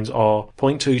we call moons are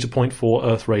 0.2 to 0.4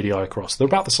 Earth radii across. They're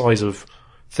about the size of,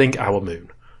 think, our moon.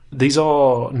 These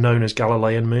are known as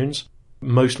Galilean moons,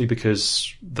 mostly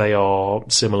because they are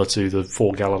similar to the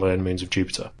 4 Galilean moons of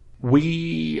Jupiter.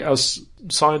 We, as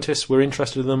scientists, we're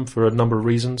interested in them for a number of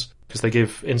reasons, because they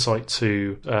give insight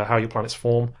to how your planets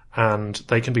form, and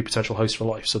they can be potential hosts for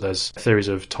life. So there's theories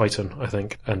of Titan, I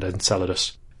think, and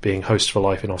Enceladus being hosts for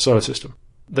life in our solar system.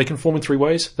 They can form in 3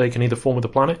 ways. They can either form with the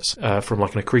planets from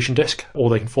like an accretion disk, or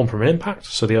they can form from an impact.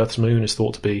 So the Earth's moon is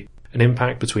thought to be an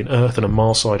impact between Earth and a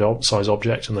Mars-size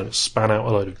object, and then it span out a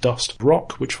load of dust,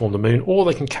 rock, which form the moon, or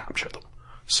they can capture them.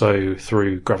 So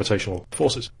through gravitational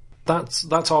forces.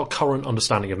 That's our current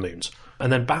understanding of moons.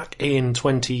 And then back in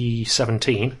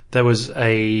 2017, there was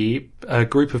a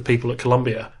group of people at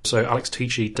Columbia, so Alex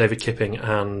Tichy, David Kipping,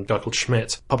 and a guy called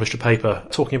Schmidt, published a paper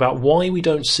talking about why we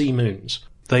don't see moons.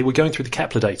 They were going through the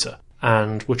Kepler data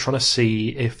and were trying to see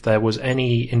if there was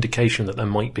any indication that there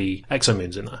might be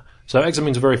exomoons in there. So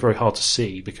exomoons are very, very hard to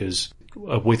see because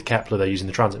with Kepler they're using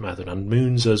the transit method, and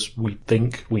moons, as we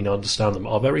think we understand them,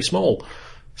 are very small.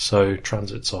 So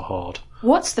transits are hard.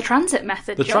 What's the transit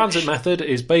method, The Josh? transit method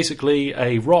is basically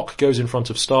a rock goes in front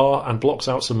of star and blocks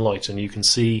out some light, and you can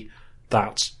see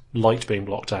that light being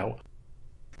blocked out.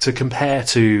 To compare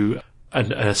to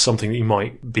something that you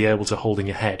might be able to hold in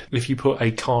your head. If you put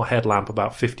a car headlamp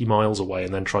about 50 miles away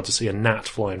and then tried to see a gnat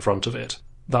fly in front of it,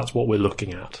 That's what we're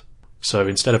looking at. So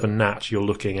instead of a gnat, you're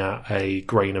looking at a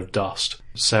grain of dust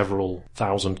several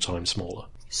thousand times smaller.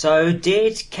 So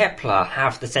did Kepler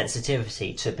have the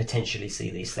sensitivity to potentially see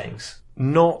these things?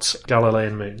 Not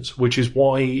Galilean moons, which is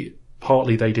why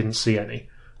partly they didn't see any.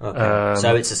 Okay.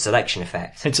 So it's a selection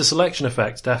effect. It's a selection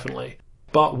effect, definitely.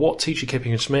 But what T.G.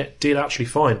 Kipping and Schmidt did actually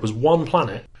find was one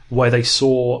planet where they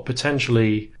saw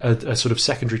potentially a sort of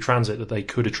secondary transit that they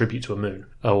could attribute to a moon,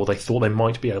 or they thought they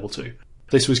might be able to.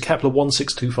 This was Kepler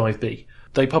 1625b.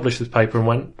 They published this paper and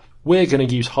went, we're going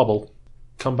to use Hubble.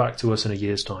 Come back to us in a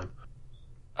year's time.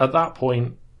 At that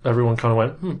point, everyone kind of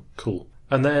went, cool.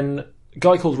 And then a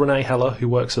guy called René Heller, who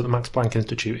works at the Max Planck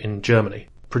Institute in Germany,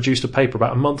 produced a paper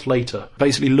about a month later,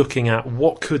 basically looking at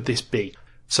what could this be.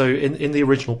 So in the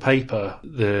original paper,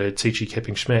 the T.G.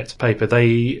 Kipping-Schmidt paper,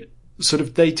 they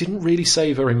didn't really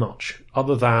say very much,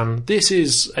 other than this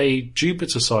is a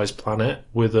Jupiter-sized planet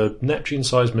with a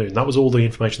Neptune-sized moon. That was all the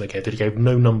information they gave. They gave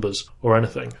no numbers or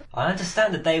anything. I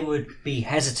understand that they would be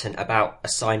hesitant about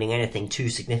assigning anything too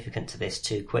significant to this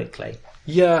too quickly.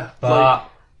 Yeah, but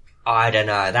I don't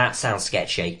know, that sounds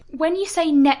sketchy. When you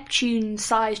say Neptune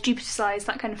size, Jupiter size,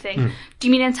 that kind of thing, do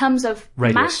you mean in terms of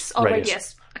mass or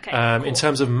radius? Okay, cool. In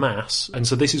terms of mass, and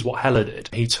so this is what Heller did.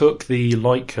 He took the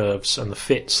light curves and the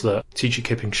fits that T.G.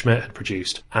 Kipping-Schmidt had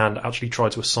produced and actually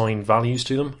tried to assign values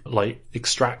to them, like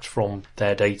extract from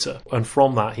their data. And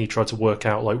from that, he tried to work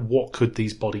out, like, what could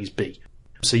these bodies be?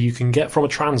 So you can get from a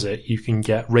transit, you can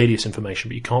get radius information,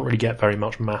 but you can't really get very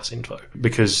much mass info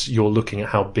because you're looking at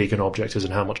how big an object is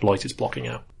and how much light it's blocking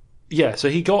out. Yeah, so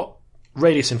he got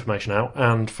radius information out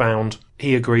and found,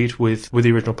 he agreed with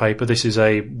the original paper, this is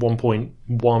a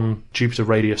 1.1 Jupiter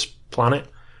radius planet,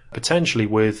 potentially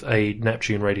with a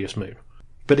Neptune radius moon.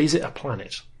 But is it a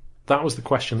planet? That was the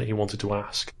question that he wanted to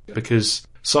ask, because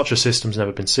such a system's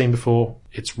never been seen before.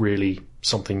 It's really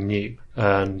something new,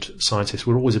 and scientists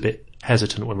were always a bit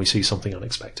hesitant when we see something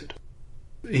unexpected.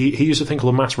 He used a thing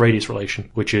called a mass-radius relation,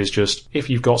 which is just, if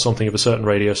you've got something of a certain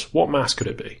radius, what mass could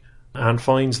it be? And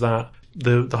finds that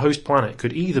the host planet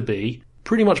could either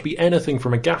pretty much be anything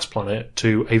from a gas planet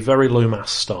to a very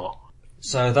low-mass star.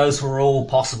 So those were all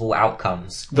possible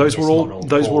outcomes. Those were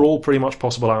all pretty much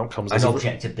possible outcomes. An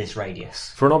object of this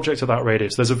radius. For an object of that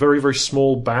radius, there's a very, very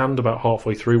small band about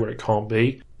halfway through where it can't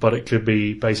be, but it could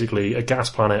be basically a gas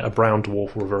planet, a brown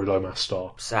dwarf, or a very low-mass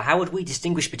star. So how would we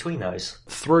distinguish between those?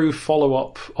 Through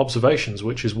follow-up observations,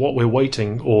 which is what we're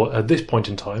waiting, or at this point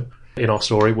in time, in our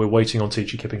story, we're waiting on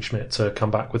T.G. Kipping-Schmidt to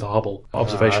come back with the Hubble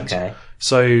observations. Okay.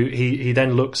 So he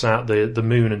then looks at the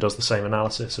moon and does the same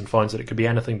analysis and finds that it could be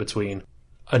anything between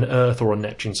an Earth or a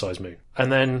Neptune-sized moon. And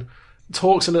then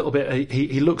talks a little bit,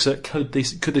 he looks at could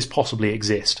this possibly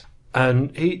exist?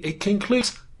 And he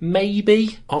concludes,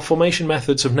 maybe. Our formation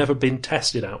methods have never been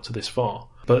tested out to this far.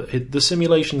 But the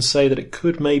simulations say that it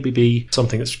could maybe be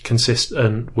something that's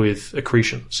consistent with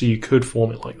accretion. So you could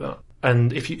form it like that.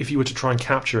 And if you were to try and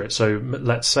capture it, so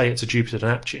let's say it's a Jupiter to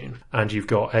Neptune, and you've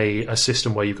got a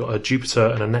system where you've got a Jupiter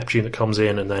and a Neptune that comes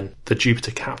in, and then the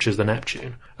Jupiter captures the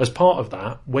Neptune. As part of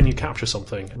that, when you capture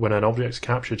something, when an object is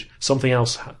captured, something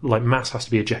else, like mass, has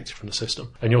to be ejected from the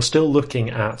system. And you're still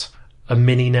looking at a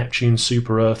mini Neptune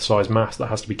super Earth-sized mass that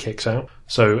has to be kicked out.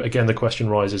 So again, the question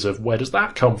rises of where does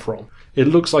that come from? It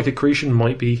looks like accretion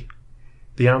might be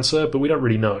the answer, but we don't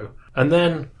really know. And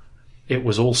then it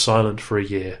was all silent for a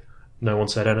year. No one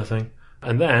said anything.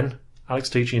 And then Alex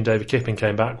Teachey and David Kipping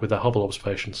came back with their Hubble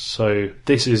observations. So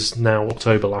this is now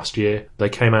October last year. They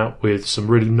came out with some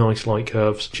really nice light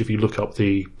curves, which if you look up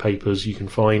the papers you can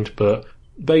find. But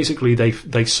basically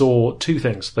they saw two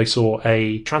things. They saw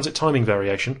a transit timing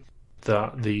variation,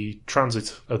 that the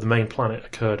transit of the main planet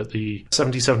occurred at the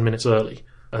 77 minutes early.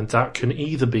 And that can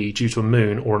either be due to a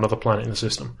moon or another planet in the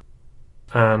system.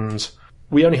 And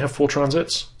we only have 4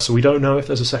 transits, so we don't know if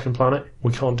there's a second planet.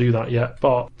 We can't do that yet.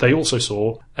 But they also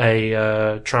saw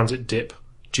a transit dip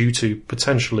due to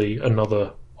potentially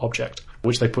another object,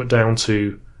 which they put down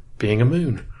to being a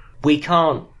moon. We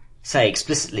can't say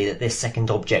explicitly that this second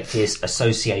object is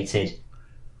associated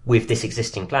with this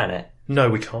existing planet. No,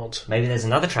 we can't. Maybe there's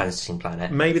another transiting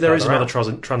planet. Maybe there is another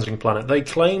transiting planet. They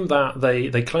claim that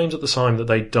they claimed at the time that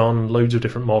they'd done loads of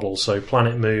different models, so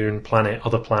planet, moon, planet,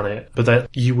 other planet, but that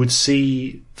you would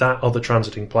see that other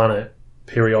transiting planet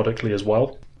periodically as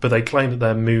well. But they claim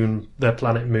that their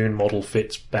planet moon model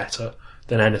fits better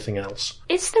than anything else.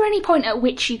 Is there any point at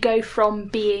which you go from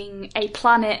being a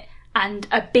planet and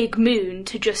a big moon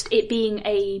to just it being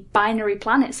a binary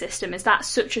planet system? Is that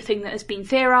such a thing that has been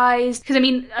theorised? Because, I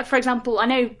mean, for example, I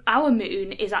know our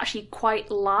moon is actually quite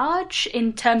large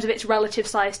in terms of its relative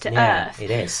size to Earth.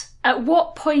 It is. At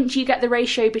what point do you get the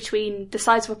ratio between the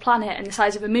size of a planet and the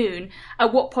size of a moon?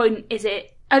 At what point is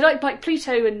it... Like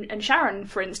Pluto and Charon,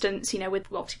 for instance, with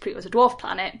obviously Pluto's a dwarf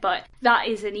planet, but that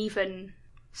is an even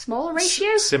smaller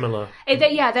ratio. Similar.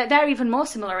 They're even more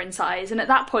similar in size, and at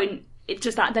that point,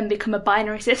 does that then become a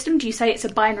binary system? Do you say it's a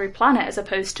binary planet as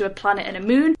opposed to a planet and a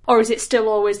moon? Or is it still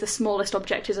always the smallest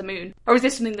object is a moon? Or is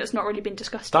this something that's not really been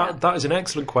discussed yet? That is an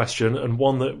excellent question, and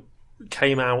one that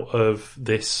came out of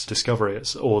this discovery,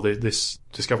 this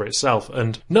discovery itself,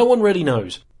 and no one really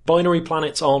knows. Binary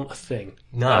planets aren't a thing.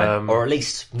 No, or at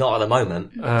least not at the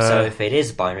moment. So if it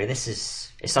is binary,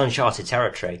 it's uncharted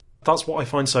territory. That's what I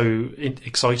find so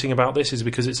exciting about this, is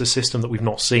because it's a system that we've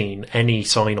not seen any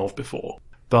sign of before.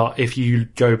 But if you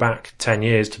go back 10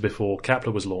 years to before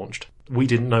Kepler was launched, we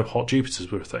didn't know hot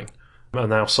Jupiters were a thing.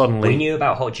 And now suddenly... We knew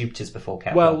about hot Jupiters before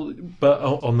Kepler. Well, but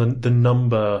on the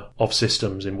number of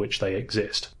systems in which they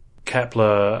exist.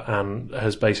 Kepler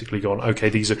has basically gone, okay,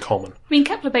 these are common. I mean,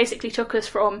 Kepler basically took us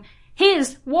from,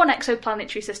 here's one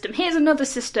exoplanetary system, here's another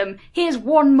system, here's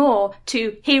one more,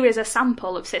 to here is a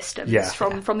sample of systems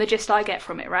from the gist I get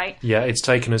from it, right? Yeah, it's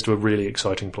taken us to a really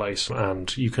exciting place,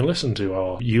 and you can listen to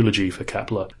our eulogy for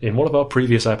Kepler in one of our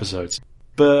previous episodes.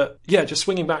 But yeah, just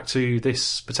swinging back to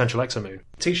this potential exomoon.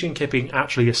 Tichy and Kipping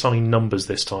actually assign numbers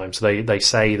this time, so they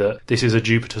say that this is a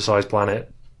Jupiter-sized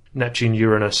planet,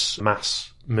 Neptune-Uranus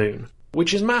mass moon,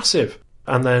 which is massive.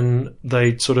 And then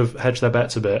they sort of hedge their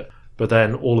bets a bit, but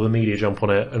then all of the media jump on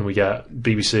it, and we get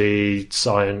BBC,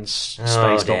 Science,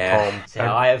 Space.com. So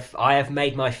I have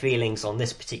made my feelings on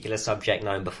this particular subject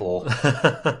known before.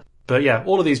 But yeah,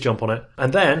 all of these jump on it.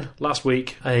 And then, last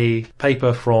week, a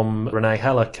paper from Renee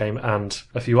Heller came, and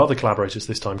a few other collaborators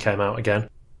this time came out again.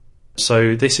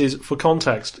 So this is, for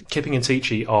context, Kipping and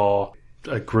Tichy are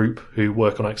a group who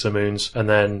work on exomoons, and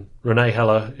then Renee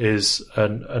Heller is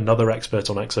another expert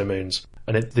on exomoons.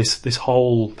 And this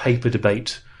whole paper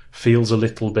debate feels a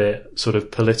little bit sort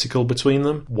of political between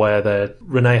them, where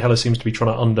Renee Heller seems to be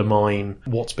trying to undermine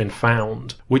what's been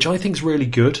found, which I think is really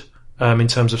good. In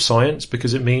terms of science,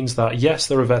 because it means that, yes,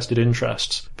 there are vested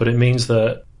interests, but it means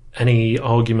that any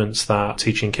arguments that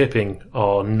Tichy and Kipping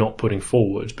are not putting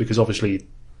forward, because obviously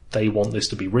they want this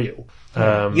to be real.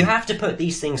 You have to put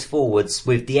these things forwards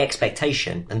with the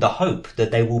expectation and the hope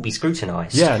that they will be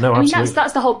scrutinised. Yeah, no, absolutely. I mean,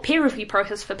 that's the whole peer review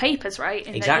process for papers, right?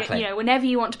 Exactly. That, whenever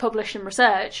you want to publish in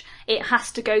research, it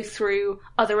has to go through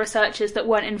other researchers that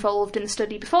weren't involved in the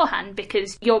study beforehand,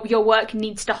 because your work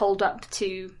needs to hold up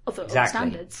to other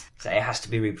standards. So it has to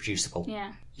be reproducible.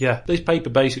 Yeah. Yeah, this paper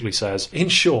basically says, in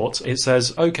short, it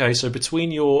says, okay, so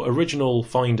between your original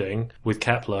finding with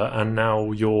Kepler and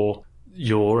now your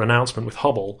announcement with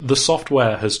Hubble, the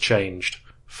software has changed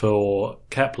for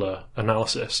Kepler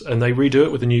analysis, and they redo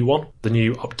it with a new one, the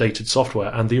new updated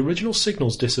software, and the original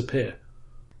signals disappear.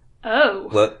 Oh.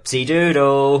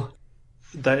 Whoopsie-doodle.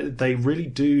 They really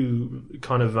do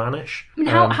kind of vanish. I mean,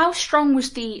 how strong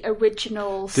was the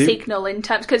original signal in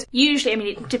terms... Because usually, I mean,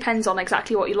 it depends on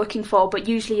exactly what you're looking for, but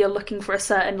usually you're looking for a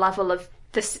certain level of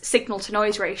the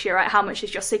signal-to-noise ratio, right? How much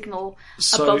is your signal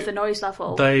above the noise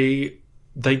level?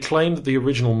 They claim that the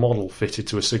original model fitted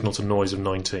to a signal-to-noise of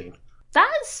 19.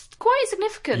 That's quite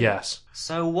significant. Yes.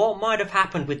 So what might have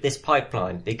happened with this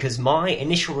pipeline? Because my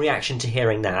initial reaction to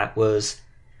hearing that was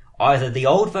either the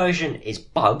old version is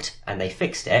bugged and they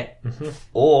fixed it,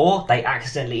 or they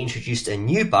accidentally introduced a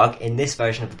new bug in this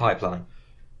version of the pipeline.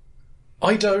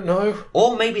 I don't know.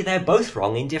 Or maybe they're both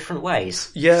wrong in different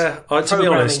ways. Yeah, to be honest...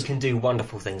 Programming can do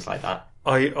wonderful things like that.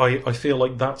 I feel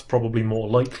like that's probably more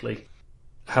likely.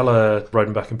 Heller,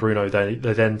 Rodenbach and Bruno, they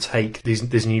then take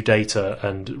this new data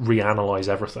and reanalyze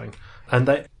everything.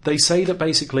 And they say that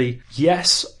basically,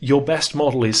 yes, your best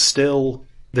model is still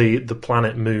the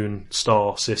planet, moon,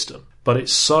 star system, but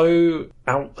it's so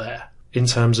out there in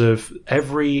terms of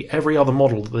every other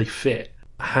model that they fit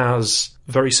has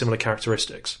very similar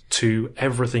characteristics to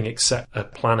everything except a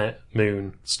planet,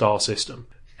 moon, star system.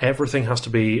 Everything has to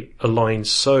be aligned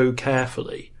so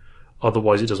carefully,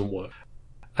 otherwise it doesn't work.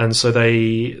 And so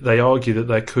they argue that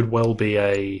there could well be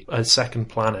a second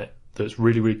planet that's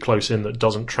really, really close in that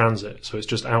doesn't transit. So it's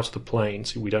just out of the plane,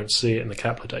 so we don't see it in the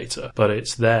Kepler data, but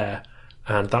it's there,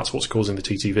 and that's what's causing the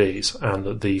TTVs, and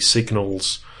that the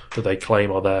signals that they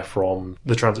claim are there from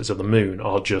the transits of the moon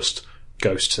are just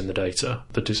ghosts in the data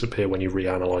that disappear when you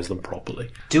reanalyze them properly.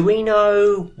 Do we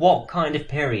know what kind of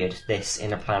period this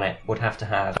inner planet would have to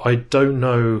have? I don't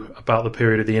know about the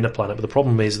period of the inner planet, but the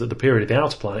problem is that the period of the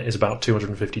outer planet is about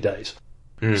 250 days.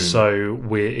 So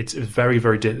it's very,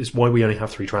 very... It's why we only have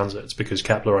 3 transits, because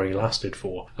Kepler only lasted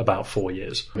for about 4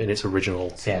 years in its original...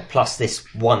 So yeah, plus this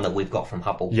one that we've got from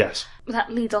Hubble. Yes.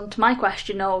 That leads on to my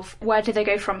question of where do they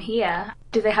go from here?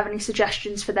 Do they have any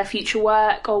suggestions for their future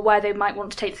work, or where they might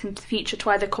want to take this into the future to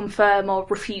either confirm or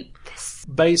refute this?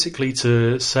 Basically,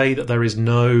 to say that there is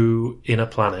no inner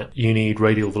planet, you need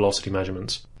radial velocity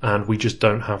measurements, and we just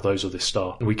don't have those of this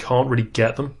star. We can't really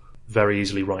get them very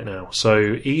easily right now.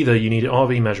 So either you need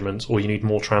RV measurements or you need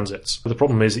more transits. But the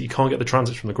problem is that you can't get the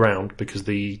transits from the ground because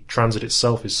the transit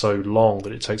itself is so long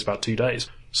that it takes about 2 days.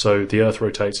 So the Earth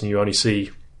rotates and you only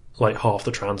see like half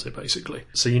the transit basically.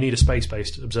 So you need a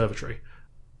space-based observatory.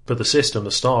 But the system,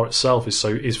 the star itself,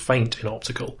 is faint in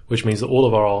optical, which means that all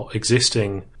of our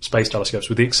existing space telescopes,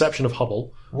 with the exception of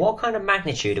Hubble... What kind of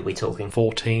magnitude are we talking?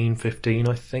 14, 15,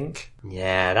 I think.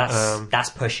 Yeah, that's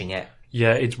pushing it.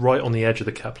 Yeah, it's right on the edge of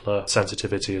the Kepler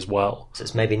sensitivity as well. So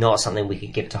it's maybe not something we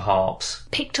could give to HARPS.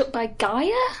 Picked up by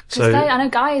Gaia? Because I know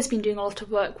Gaia's been doing a lot of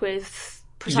work with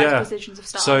precise precisions of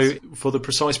stars. So for the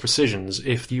precise precisions,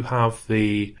 if you have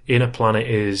the inner planet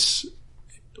is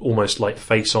almost like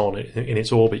face on in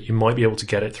its orbit, you might be able to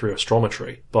get it through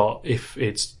astrometry. But if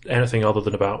it's anything other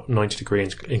than about 90 degree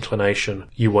inclination,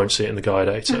 you won't see it in the Gaia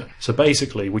data. So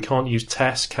basically, we can't use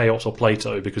TESS, Chaos or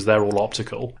Plato because they're all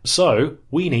optical. So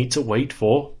we need to wait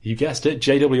for, you guessed it,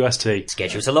 JWST.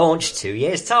 Scheduled to launch 2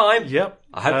 years' time. Yep.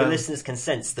 I hope the listeners can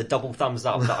sense the double thumbs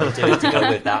up that I'm doing to go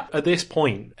with that. At this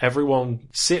point, everyone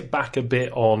sit back a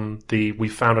bit on we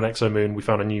found an exomoon, we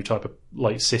found a new type of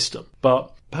like system.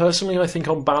 But personally, I think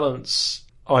on balance,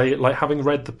 having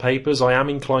read the papers, I am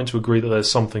inclined to agree that there's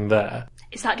something there.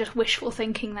 Is that just wishful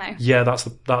thinking, though? Yeah, that's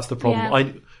the problem.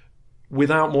 Yeah.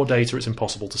 Without more data, it's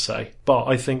impossible to say. But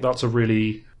I think that's a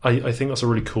really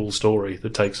cool story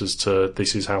that takes us to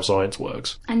this is how science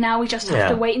works. And now we just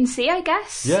have to wait and see, I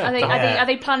guess. Yeah. Are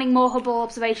they planning more Hubble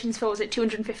observations for? Was it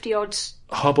 250 odd?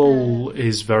 Hubble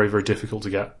is very, very difficult to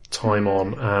get time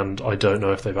on, and I don't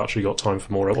know if they've actually got time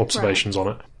for more observations on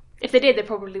it. If they did, they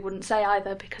probably wouldn't say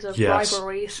either because of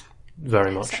rivalries.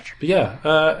 Very much. But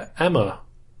yeah, Emma,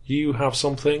 you have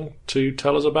something to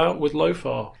tell us about with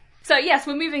LOFAR. So yes,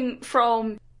 we're moving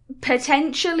from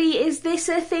potentially is this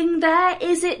a thing there,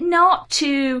 is it not,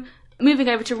 to moving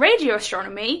over to radio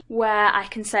astronomy, where I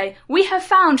can say, we have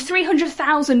found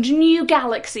 300,000 new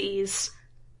galaxies.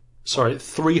 Sorry,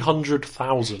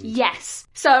 300,000? Yes.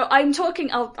 So I'm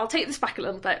talking, I'll take this back a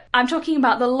little bit. I'm talking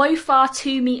about the LOFAR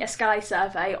 2-metre sky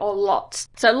survey, or LOT.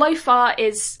 So LOFAR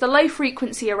is the low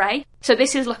frequency array. So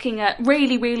this is looking at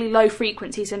really, really low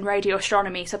frequencies in radio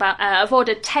astronomy. So about of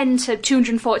order 10 to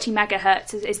 240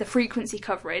 megahertz is the frequency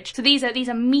coverage. So these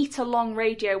are metre-long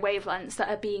radio wavelengths that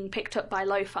are being picked up by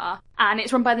LOFAR. And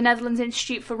it's run by the Netherlands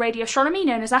Institute for Radio Astronomy,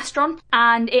 known as Astron.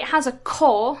 And it has a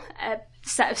core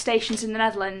set of stations in the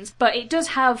Netherlands, but it does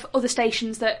have other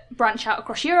stations that branch out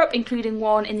across Europe, including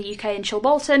one in the UK in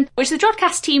Chilbolton, which the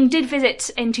Jodcast team did visit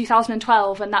in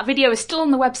 2012, and that video is still on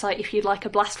the website if you'd like a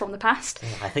blast from the past.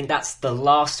 I think that's the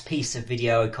last piece of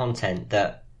video content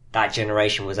that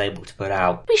generation was able to put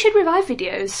out. We should revive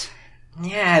videos.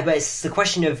 Yeah, but it's the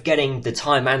question of getting the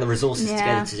time and the resources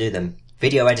together to do them.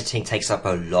 Video editing takes up a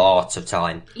lot of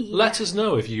time. Yeah. Let us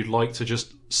know if you'd like to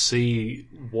just see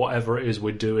whatever it is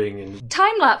we're doing. In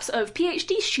time-lapse of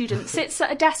PhD student sits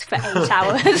at a desk for 8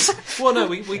 hours. Well, no,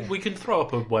 we can throw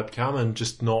up a webcam and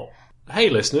just not... Hey,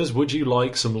 listeners, would you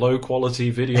like some low-quality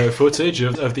video footage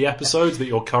of the episodes that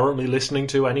you're currently listening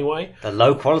to anyway? The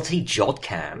low-quality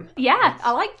Jodcam. Yeah,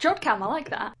 I like Jodcam, I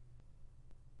like that.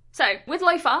 So, with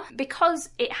LOFAR, because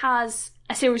it has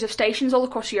a series of stations all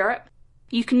across Europe,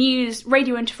 you can use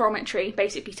radio interferometry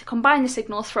basically to combine the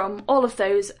signals from all of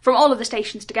the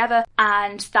stations together,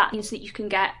 and that means that you can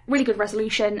get really good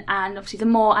resolution, and obviously the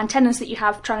more antennas that you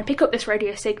have trying to pick up this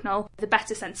radio signal, the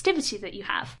better sensitivity that you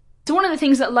have. So one of the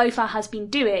things that LOFAR has been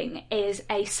doing is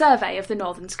a survey of the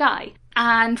northern sky.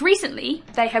 And recently,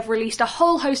 they have released a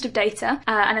whole host of data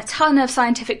and a ton of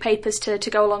scientific papers to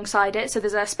go alongside it. So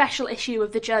there's a special issue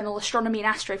of the journal Astronomy and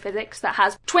Astrophysics that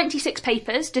has 26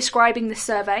 papers describing this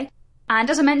survey. And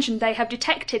as I mentioned, they have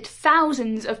detected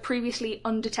thousands of previously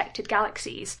undetected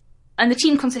galaxies. And the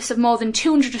team consists of more than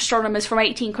 200 astronomers from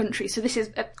 18 countries, so this is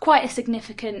quite a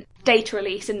significant data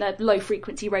release in the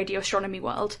low-frequency radio astronomy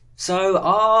world. So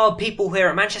are people here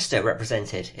at Manchester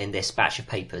represented in this batch of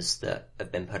papers that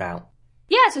have been put out?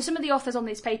 Yeah, so some of the authors on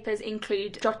these papers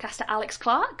include broadcaster Alex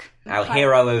Clark. Our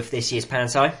hero of this year's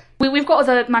Pansci. We've got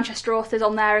other Manchester authors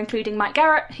on there, including Mike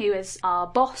Garrett, who is our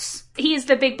boss. He is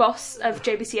the big boss of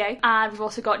JBCA. And we've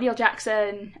also got Neil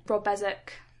Jackson, Rob Bezic.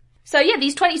 So yeah,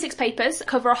 these 26 papers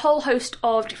cover a whole host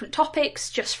of different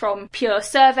topics, just from pure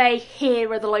survey,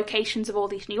 here are the locations of all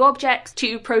these new objects,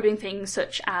 to probing things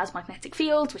such as magnetic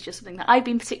fields, which is something that I've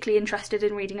been particularly interested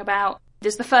in reading about.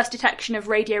 There's the first detection of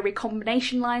radio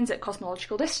recombination lines at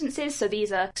cosmological distances, so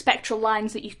these are spectral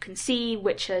lines that you can see,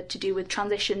 which are to do with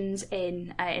transitions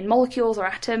in molecules or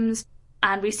atoms.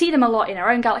 And we see them a lot in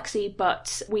our own galaxy,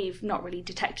 but we've not really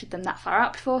detected them that far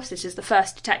out before. So this is the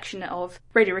first detection of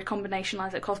radio recombination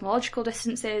lines at cosmological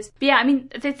distances. But yeah, I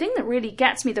mean, the thing that really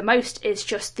gets me the most is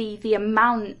just the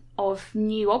amount of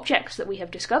new objects that we have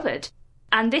discovered.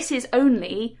 And this is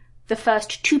only the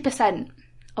first 2%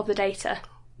 of the data.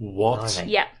 What?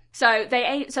 Yeah. So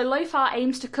LOFAR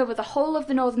aims to cover the whole of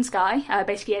the northern sky,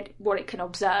 basically what it can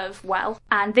observe well.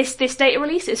 And this data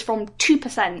release is from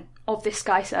 2% of this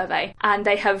sky survey, and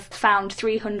they have found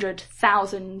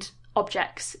 300,000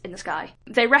 objects in the sky.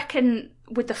 They reckon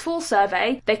with the full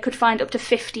survey, they could find up to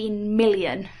 15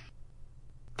 million.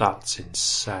 That's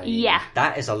insane. Yeah.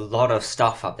 That is a lot of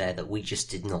stuff up there that we just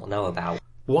did not know about.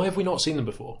 Why have we not seen them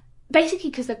before?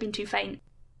 Basically because they've been too faint.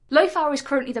 LOFAR is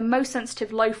currently the most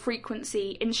sensitive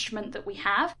low-frequency instrument that we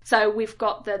have. So we've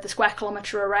got the square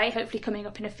kilometre array, hopefully coming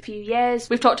up in a few years.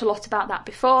 We've talked a lot about that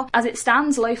before. As it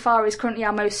stands, LOFAR is currently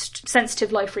our most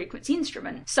sensitive low-frequency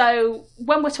instrument. So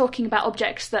when we're talking about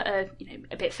objects that are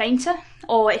a bit fainter,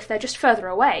 or if they're just further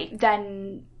away,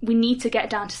 then we need to get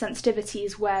down to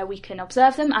sensitivities where we can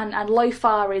observe them, and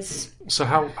LOFAR is... So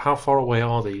how far away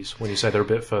are these when you say they're a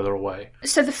bit further away?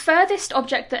 So the furthest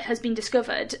object that has been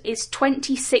discovered is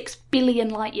 26 billion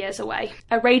light years away.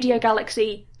 A radio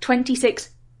galaxy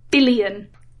 26 billion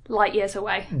light years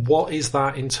away. What is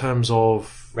that in terms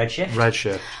of...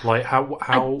 Redshift? Like, how...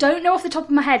 I don't know off the top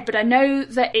of my head, but I know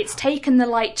that it's taken the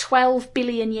light 12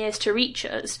 billion years to reach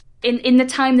us. In the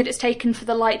time that it's taken for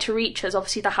the light to reach us,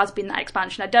 obviously there has been that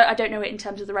expansion. I don't know it in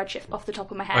terms of the redshift off the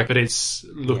top of my head. Right, but it's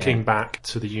looking back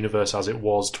to the universe as it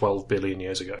was 12 billion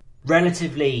years ago.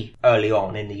 Relatively early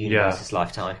on in the universe's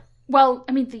lifetime. Well,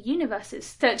 I mean, the universe is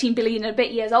 13 billion and a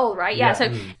bit years old, right? Yeah,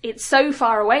 so it's so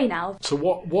far away now. So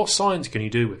what science can you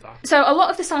do with that? So a lot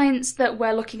of the science that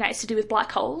we're looking at is to do with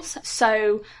black holes.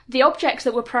 So the objects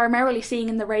that we're primarily seeing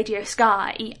in the radio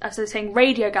sky, as I was saying,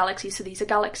 radio galaxies, so these are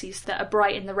galaxies that are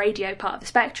bright in the radio part of the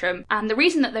spectrum. And the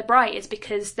reason that they're bright is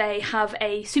because they have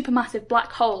a supermassive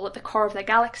black hole at the core of their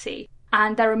galaxy,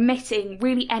 and they're emitting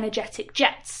really energetic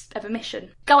jets of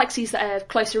emission. Galaxies that are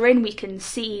closer in, we can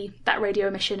see that radio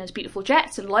emission as beautiful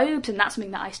jets and lobes, and that's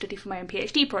something that I study for my own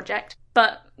PhD project.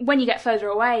 But when you get further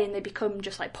away and they become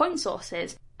just like point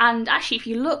sources, and actually if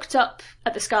you looked up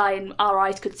at the sky and our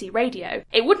eyes could see radio,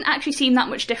 it wouldn't actually seem that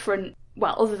much different,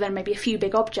 well, other than maybe a few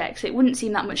big objects, it wouldn't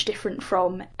seem that much different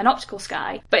from an optical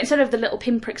sky. But instead of the little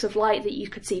pinpricks of light that you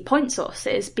could see point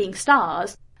sources being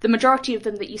stars, the majority of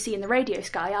them that you see in the radio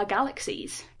sky are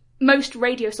galaxies. Most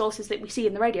radio sources that we see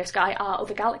in the radio sky are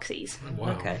other galaxies.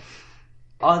 Wow. Okay.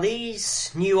 Are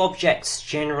these new objects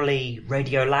generally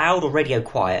radio loud or radio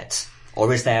quiet?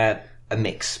 Or is there a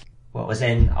mix? Well, as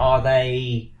in, are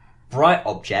they bright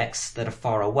objects that are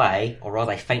far away, or are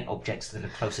they faint objects that are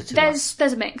closer to us?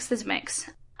 There's a mix.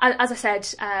 As I said,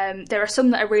 there are some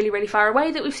that are really, really far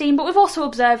away that we've seen, but we've also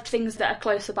observed things that are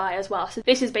closer by as well. So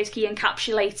this is basically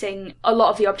encapsulating a lot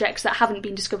of the objects that haven't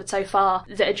been discovered so far,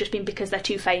 that have just been because they're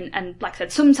too faint. And like I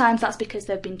said, sometimes that's because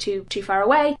they've been too far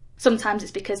away. Sometimes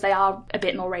it's because they are a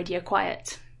bit more radio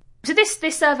quiet. So this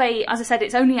survey, as I said,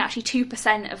 it's only actually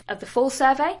 2% of the full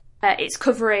survey. It's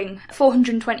covering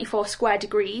 424 square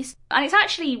degrees, and it's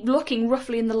actually looking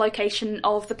roughly in the location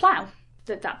of the Plough,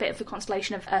 that bit of the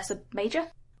constellation of Ursa Major.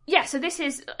 Yeah, so this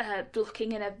is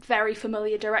looking in a very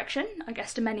familiar direction, I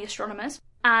guess, to many astronomers.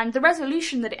 And the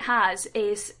resolution that it has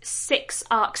is 6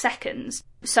 arc seconds.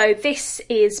 So this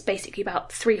is basically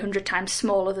about 300 times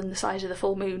smaller than the size of the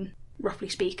full moon, roughly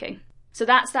speaking. So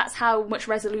that's how much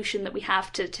resolution that we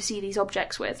have to see these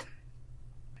objects with.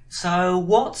 So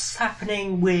what's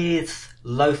happening with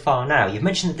LOFAR now? You've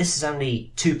mentioned that this is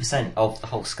only 2% of the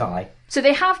whole sky. So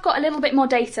they have got a little bit more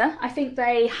data. I think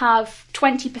they have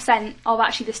 20% of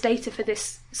actually this data for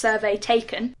this survey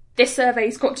taken. This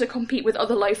survey's got to compete with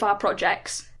other LOFAR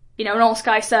projects. An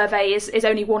all-sky survey is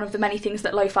only one of the many things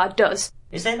that LOFAR does.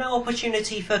 Is there no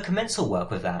opportunity for commensal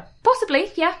work with that? Possibly,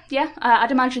 yeah.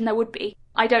 I'd imagine there would be.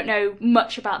 I don't know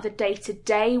much about the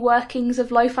day-to-day workings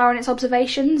of LOFAR and its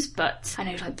observations, but I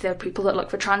know there are people that look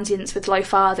for transients with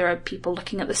LOFAR, there are people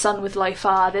looking at the sun with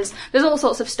LOFAR, there's all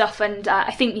sorts of stuff, and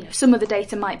I think some of the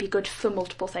data might be good for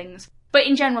multiple things. But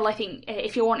in general, I think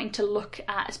if you're wanting to look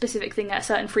at a specific thing at a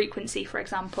certain frequency, for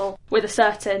example, with a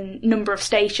certain number of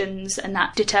stations, and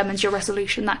that determines your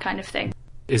resolution, that kind of thing.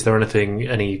 Is there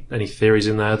any theories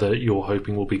in there that you're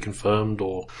hoping will be confirmed?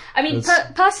 Or I mean,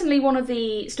 personally, one of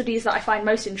the studies that I find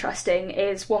most interesting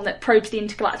is one that probes the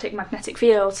intergalactic magnetic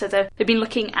field. So they've been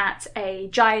looking at a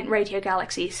giant radio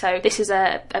galaxy. So this is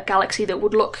a galaxy that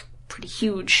would look pretty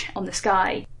huge on the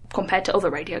sky compared to other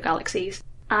radio galaxies.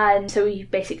 And so you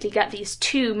basically get these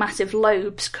two massive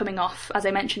lobes coming off. As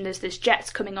I mentioned, there's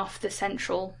jets coming off the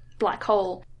central black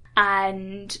hole.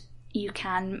 And you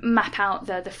can map out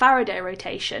the Faraday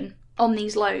rotation on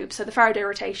these lobes. So the Faraday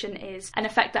rotation is an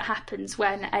effect that happens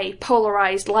when a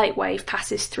polarised light wave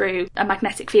passes through a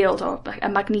magnetic field or a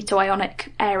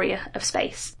magnetoionic area of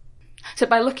space. So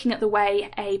by looking at the way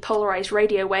a polarised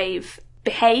radio wave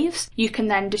behaves, you can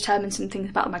then determine some things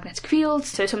about the magnetic field.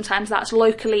 So sometimes that's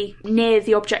locally near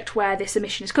the object where this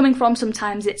emission is coming from,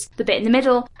 sometimes it's the bit in the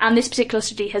middle, and this particular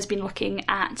study has been looking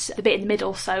at the bit in the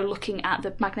middle, so looking at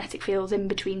the magnetic fields in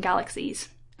between galaxies.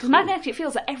 Because magnetic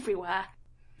fields are everywhere.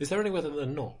 Is there anywhere that they're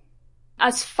not?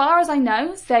 As far as I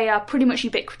know, they are pretty much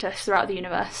ubiquitous throughout the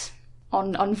universe.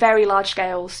 On very large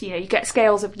scales, you get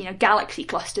scales of galaxy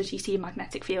clusters, you see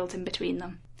magnetic fields in between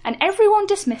them. And everyone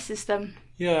dismisses them.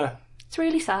 Yeah. It's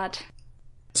really sad.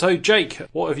 So, Jake,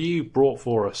 what have you brought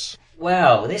for us?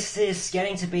 Well, this is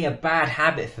getting to be a bad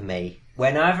habit for me.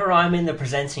 Whenever I'm in the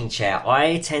presenting chair,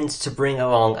 I tend to bring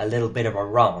along a little bit of a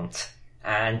rant.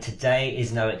 And today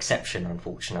is no exception,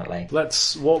 unfortunately.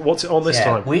 What's it on this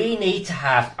time? We need to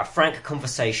have a frank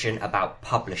conversation about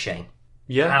publishing.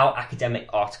 Yeah. How academic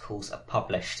articles are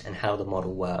published and how the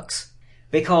model works.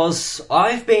 Because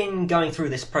I've been going through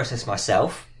this process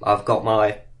myself. I've got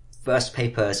my first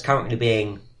paper is currently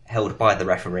being held by the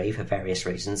referee for various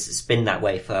reasons. It's been that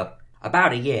way for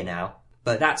about a year now,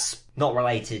 but that's not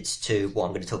related to what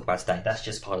I'm going to talk about today. That's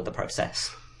just part of the process.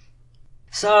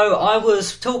 So I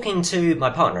was talking to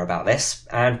my partner about this,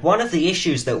 and one of the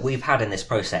issues that we've had in this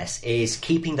process is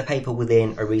keeping the paper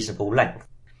within a reasonable length.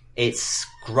 It's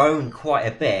grown quite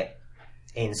a bit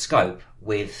in scope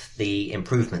with the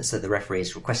improvements that the referee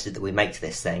has requested that we make to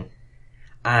this thing.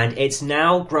 And it's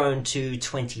now grown to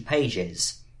 20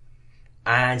 pages.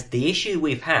 And the issue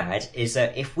we've had is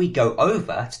that if we go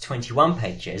over to 21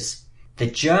 pages, the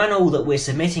journal that we're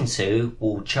submitting to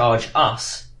will charge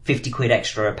us 50 quid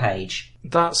extra a page.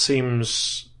 That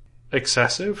seems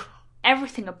excessive.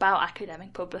 Everything about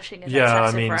academic publishing is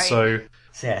excessive,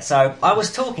 right? So I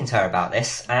was talking to her about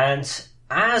this, and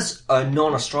as a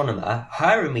non-astronomer,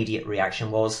 her immediate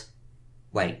reaction was,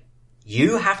 wait,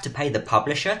 you have to pay the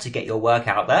publisher to get your work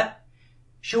out there?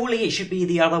 Surely it should be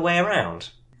the other way around.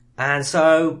 And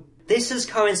so this has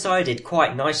coincided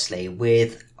quite nicely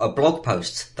with a blog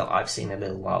post that I've seen a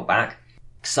little while back.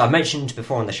 So I mentioned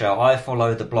before on the show, I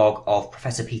follow the blog of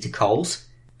Professor Peter Coles,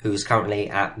 who's currently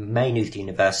at Maynooth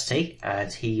University,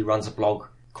 and he runs a blog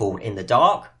called In the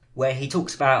Dark, where he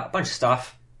talks about a bunch of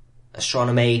stuff,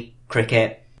 astronomy,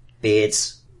 cricket,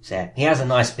 beards. So yeah, he has a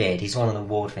nice beard. He's won an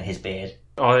award for his beard.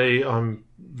 I'm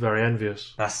very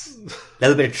envious. That's a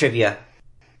little bit of trivia.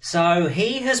 So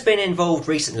he has been involved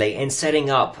recently in setting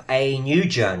up a new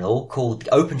journal called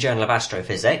the Open Journal of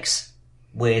Astrophysics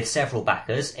with several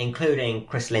backers, including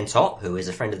Chris Lintop, who is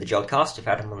a friend of the Jodcast. We've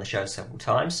had him on the show several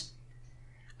times.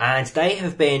 And they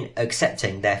have been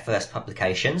accepting their first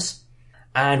publications.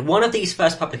 And one of these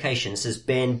first publications has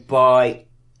been by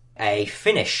a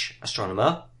Finnish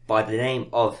astronomer by the name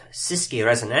of Siski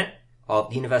Resinen of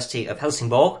the University of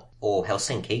Helsingborg, or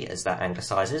Helsinki as that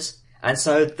anglicises. And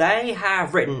so they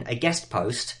have written a guest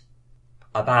post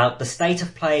about the state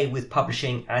of play with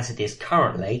publishing as it is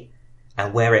currently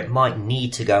and where it might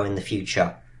need to go in the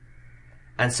future.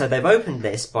 And so they've opened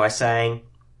this by saying,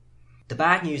 the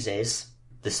bad news is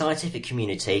the scientific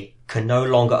community can no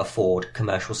longer afford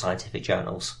commercial scientific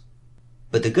journals.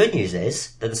 But the good news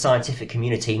is that the scientific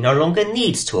community no longer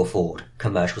needs to afford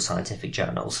commercial scientific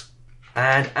journals.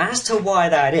 And as to why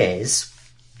that is,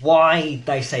 why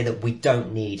they say that we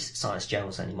don't need science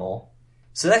journals anymore.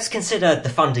 So let's consider the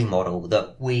funding model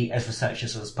that we as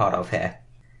researchers are part of here.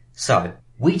 So,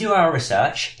 we do our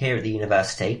research here at the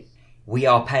university. We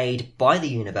are paid by the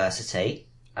university,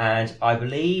 and I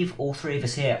believe all three of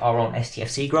us here are on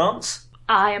STFC grants.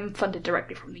 I am funded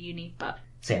directly from the uni, but...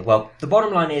 So yeah, well, the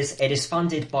bottom line is it is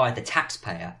funded by the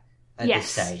taxpayer at this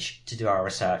stage to do our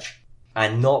research,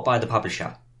 and not by the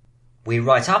publisher. We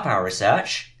write up our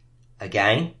research,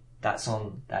 Again, that's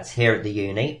here at the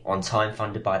uni, on time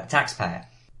funded by the taxpayer.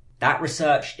 That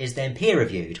research is then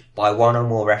peer-reviewed by one or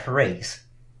more referees.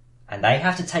 And they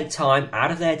have to take time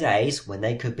out of their days when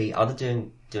they could be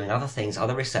doing other things,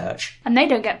 other research. And they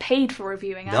don't get paid for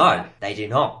reviewing it. No, they do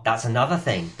not. That's another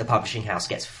thing the publishing house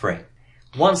gets for free.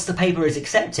 Once the paper is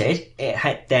accepted,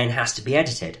 it then has to be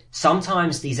edited.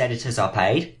 Sometimes these editors are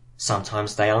paid,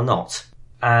 sometimes they are not.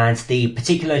 And the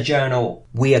particular journal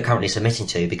we are currently submitting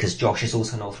to, because Josh is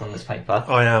also an author on this paper.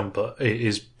 I am, but it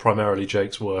is primarily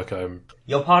Jake's work.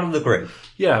 You're part of the group.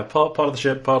 Yeah, part of the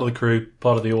ship, part of the crew,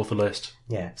 part of the author list.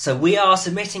 Yeah, so we are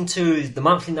submitting to the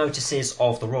monthly notices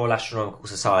of the Royal Astronomical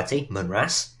Society,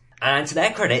 MUNRAS, and to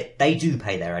their credit, they do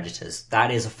pay their editors.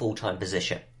 That is a full-time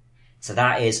position. So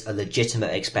that is a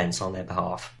legitimate expense on their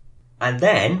behalf. And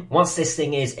then, once this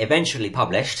thing is eventually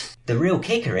published, the real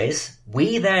kicker is,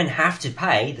 we then have to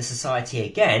pay the Society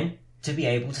again to be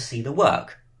able to see the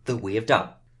work that we have done.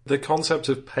 The concept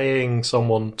of paying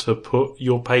someone to put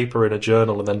your paper in a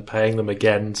journal and then paying them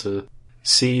again to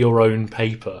see your own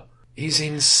paper is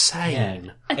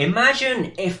insane. Yeah.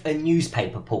 Imagine if a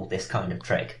newspaper pulled this kind of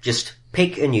trick. Just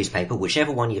pick a newspaper,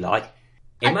 whichever one you like.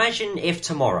 Imagine if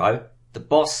tomorrow the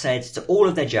boss said to all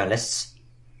of their journalists,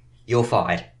 "You're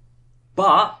fired.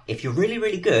 But if you're really,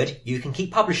 really good, you can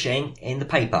keep publishing in the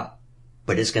paper.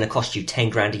 But it's going to cost you 10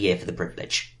 grand a year for the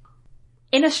privilege."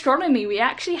 In astronomy, we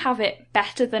actually have it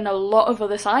better than a lot of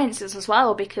other sciences as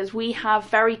well, because we have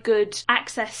very good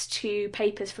access to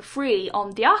papers for free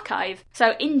on the archive.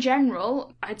 So in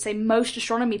general, I'd say most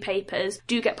astronomy papers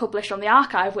do get published on the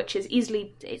archive, which is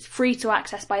it's free to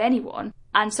access by anyone.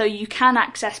 And so you can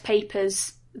access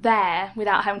papers there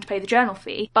without having to pay the journal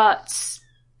fee. But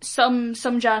some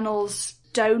journals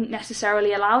don't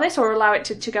necessarily allow this, or allow it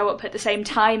to go up at the same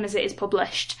time as it is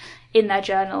published in their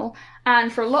journal.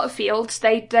 And for a lot of fields,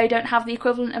 they don't have the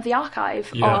equivalent of the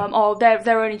archive, or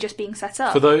they're only just being set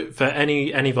up. For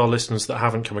any of our listeners that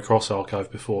haven't come across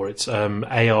archive before, it's arxiv.org,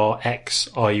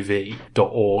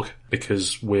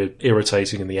 because we're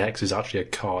irritating and the X is actually a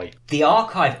chi. The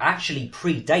archive actually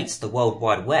predates the World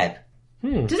Wide Web.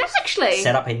 Does it actually?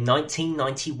 Set up in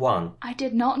 1991. I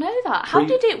did not know that. How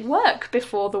did it work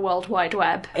before the World Wide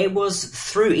Web? It was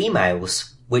through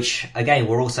emails, which, again,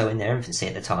 were also in their infancy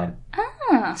at the time.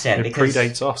 So, yeah, It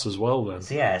predates us as well, then.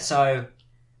 So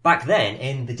back then,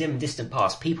 in the dim and distant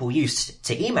past, people used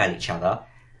to email each other.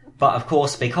 But, of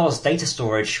course, because data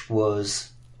storage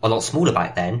was a lot smaller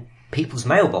back then, people's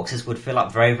mailboxes would fill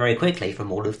up very, very quickly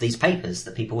from all of these papers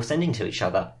that people were sending to each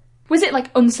other. Was it like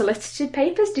unsolicited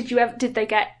papers? Did they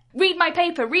get, read my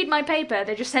paper,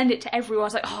 they just send it to everyone?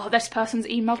 It's like, oh, this person's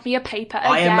emailed me a paper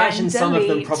again. I imagine some of them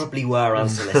delete. probably were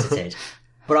unsolicited.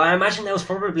 But I imagine there was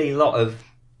probably a lot of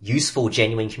useful,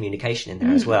 genuine communication in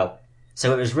there as well.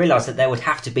 So it was realised that there would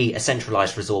have to be a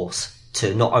centralised resource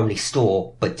to not only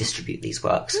store, but distribute these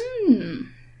works.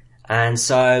 And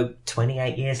so,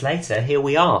 28 years later, here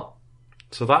we are.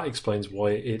 So that explains why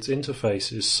its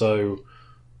interface is so...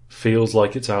 feels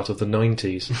like it's out of the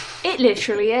 90s. It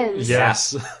literally is.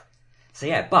 Yes. So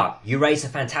yeah, but you raise a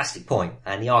fantastic point,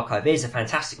 and the archive is a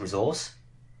fantastic resource,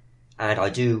 and I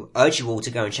do urge you all to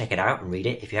go and check it out and read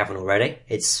it if you haven't already.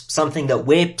 It's something that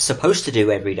we're supposed to do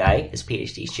every day as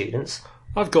PhD students.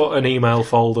 I've got an email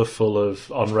folder full of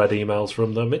unread emails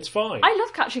from them. It's fine. I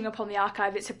love catching up on the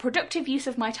archive. It's a productive use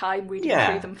of my time reading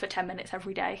through them for 10 minutes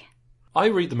every day. I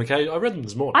read them occasionally. I read them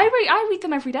this morning. I read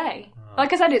them every day.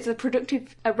 Like I said, it's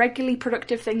a regularly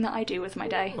productive thing that I do with my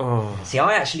day. See,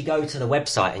 I actually go to the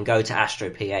website and go to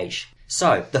AstroPH.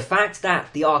 So, the fact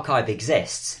that the archive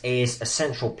exists is a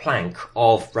central plank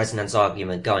of resonance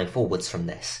argument going forwards from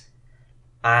this.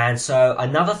 And so,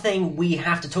 another thing we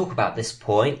have to talk about at this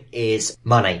point is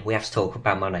money. We have to talk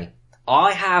about money.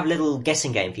 I have a little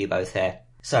guessing game for you both here.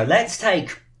 So, let's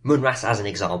take MUNRAS as an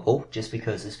example, just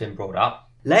because it's been brought up.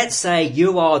 Let's say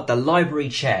you are the library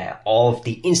chair of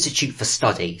the Institute for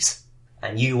Studies,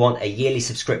 and you want a yearly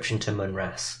subscription to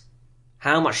MUNRAS.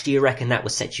 How much do you reckon that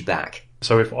would set you back?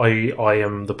 So if I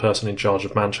am the person in charge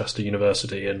of Manchester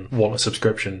University and want a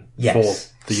subscription for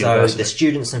the university... So the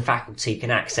students and faculty can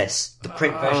access the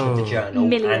print version of the journal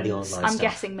and the online stuff. I'm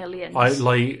guessing millions.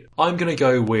 I'm going to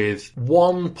go with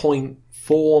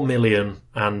 1.4 million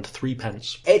and 3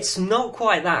 pence. It's not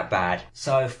quite that bad.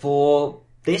 So for...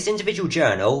 this individual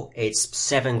journal, it's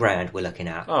 7 grand we're looking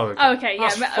at. Oh, okay,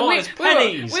 yeah. That's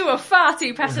pennies. We were far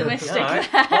too pessimistic there.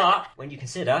 But when you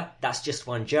consider, that's just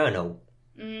one journal.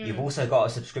 You've also got a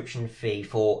subscription fee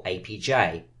for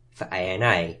APJ, for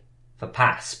ANA, for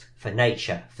PASP, for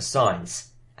Nature, for Science.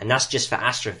 And that's just for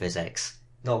astrophysics.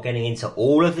 Not getting into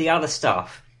all of the other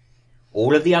stuff.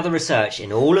 all of the other research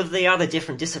in all of the other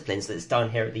different disciplines that's done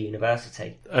here at the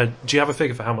university. Do you have a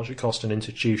figure for how much it cost an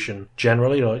institution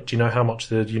generally? Like, do you know how much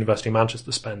the University of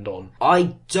Manchester spend on?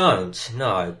 I don't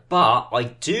know, but I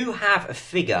do have a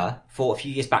figure for a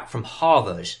few years back from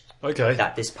Harvard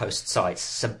that this post cites.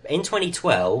 So in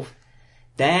 2012,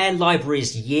 their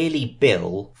library's yearly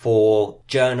bill for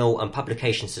journal and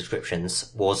publication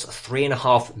subscriptions was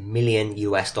 $3.5 million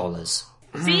US.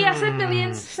 See, I said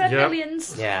millions.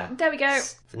 Millions. Yeah. There we go.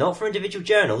 Not for individual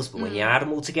journals, but when you add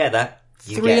them all together,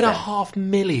 you get them. $3.5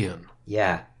 million?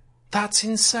 Yeah. That's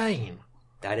insane.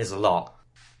 That is a lot.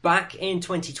 Back in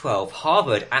 2012,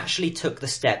 Harvard actually took the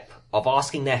step of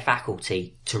asking their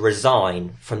faculty to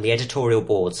resign from the editorial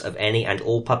boards of any and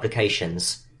all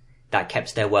publications that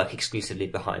kept their work exclusively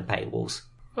behind paywalls.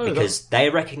 Because they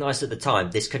recognised at the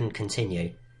time this couldn't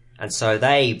continue. And so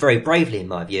they, very bravely in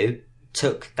my view,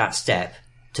 took that step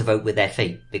to vote with their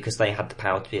feet because they had the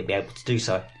power to be able to do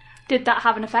so. Did that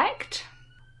have an effect?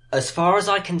 As far as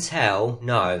I can tell,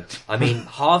 no. I mean,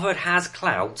 Harvard has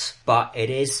clout, but it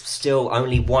is still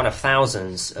only one of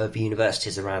thousands of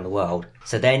universities around the world.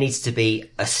 So there needs to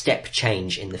be a step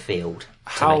change in the field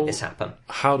to make this happen.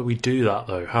 How do we do that,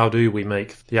 though? How do we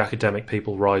make the academic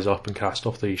people rise up and cast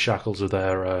off the shackles of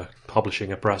their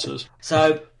publishing oppressors?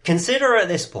 So consider at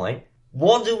this point,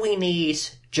 what do we need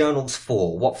journals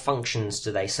for? What functions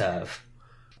do they serve?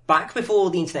 Back before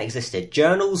the internet existed,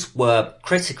 journals were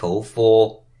critical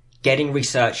for getting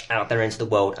research out there into the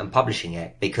world and publishing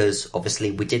it, because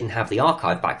obviously we didn't have the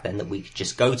archive back then that we could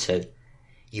just go to.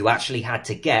 You actually had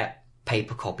to get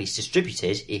paper copies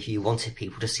distributed if you wanted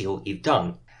people to see what you've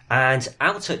done. And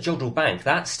out at Jodrell Bank,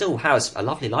 that still has a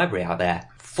lovely library out there,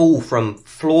 full from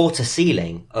floor to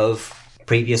ceiling of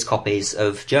previous copies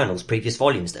of journals, previous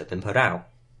volumes that have been put out.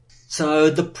 So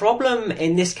the problem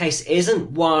in this case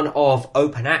isn't one of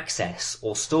open access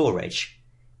or storage,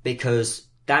 because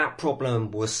that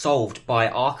problem was solved by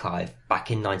archive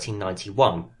back in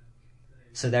 1991.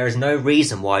 So there is no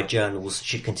reason why journals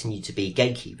should continue to be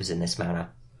gatekeepers in this manner.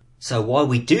 So why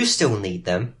we do still need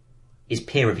them is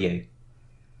peer review,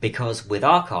 because with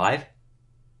archive,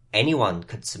 anyone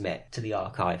could submit to the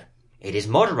archive. It is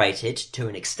moderated to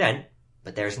an extent,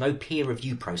 but there is no peer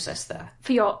review process there.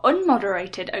 For your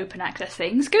unmoderated open access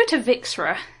things, go to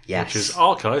Vixra. Yes. Which is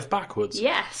archive backwards.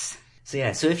 Yes.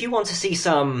 So if you want to see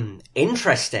some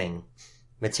interesting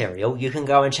material, you can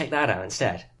go and check that out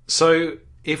instead. So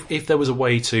if there was a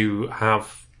way to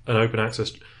have an open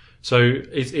access... So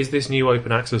is this new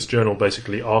open access journal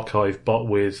basically archive but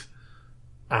with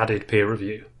added peer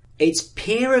review? It's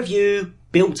peer review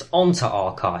built onto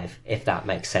archive, if that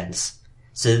makes sense.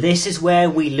 So this is where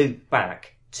we loop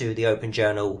back to the Open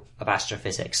Journal of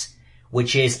Astrophysics,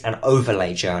 which is an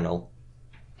overlay journal.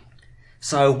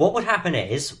 So what would happen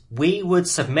is we would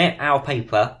submit our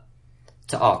paper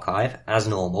to archive as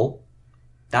normal.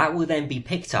 That will then be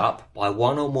picked up by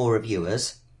one or more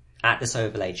reviewers at this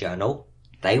overlay journal.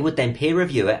 They would then peer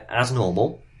review it as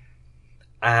normal.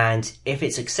 And if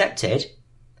it's accepted,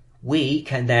 we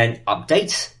can then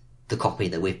update the copy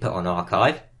that we've put on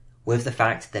archive with the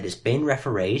fact that it's been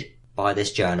refereed by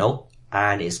this journal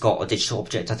and it's got a digital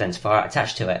object identifier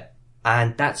attached to it.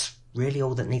 And that's really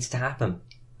all that needs to happen.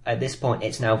 At this point,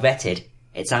 it's now vetted.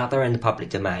 It's out there in the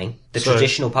public domain. The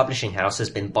traditional publishing house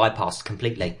has been bypassed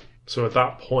completely. So at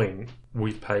that point,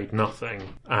 we've paid nothing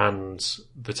and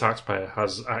the taxpayer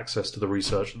has access to the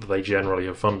research that they generally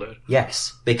have funded.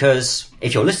 Yes, because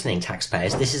if you're listening,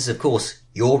 taxpayers, this is, of course,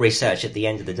 your research at the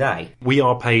end of the day. We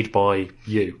are paid by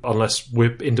you, unless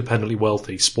we're independently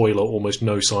wealthy. Spoiler, almost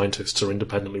no scientists are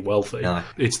independently wealthy. No.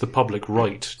 It's the public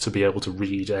right to be able to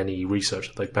read any research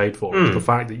that they've paid for. The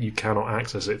fact that you cannot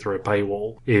access it through a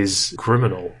paywall is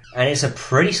criminal. And it's a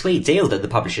pretty sweet deal that the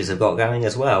publishers have got going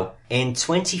as well. In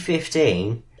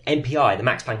 2015... MPI, the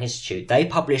Max Planck Institute, they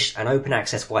published an open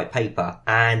access white paper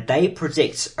and they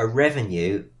predict a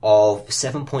revenue of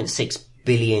 7.6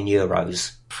 billion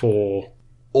euros For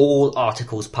all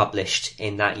articles published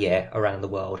in that year around the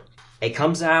world. It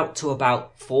comes out to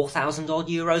about 4,000 odd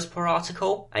euros per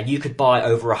article, and you could buy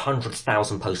over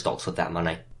 100,000 postdocs with that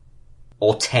money.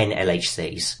 Or 10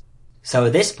 LHCs. So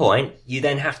at this point, you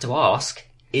then have to ask,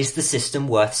 is the system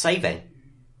worth saving?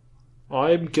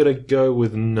 I'm gonna go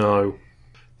with no.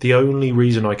 The only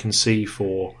reason I can see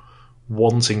for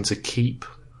wanting to keep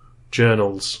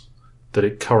journals that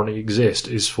it currently exist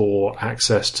is for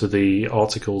access to the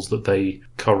articles that they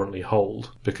currently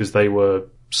hold, because they were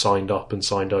signed up and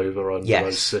signed over under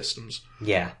those systems.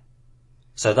 Yeah.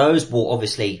 So those will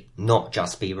obviously not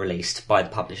just be released by the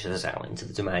publishers out into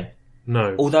the domain.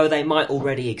 No. Although they might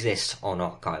already exist on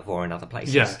Archive or in other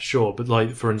places. Yeah, sure, but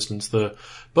like, for instance, but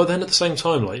then at the same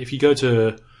time, like, if you go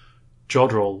to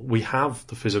Jodrell, we have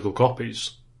the physical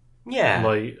copies. Yeah,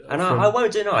 Like, and I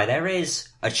won't deny there is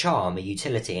a charm, a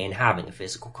utility in having a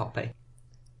physical copy.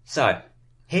 So,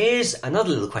 here's another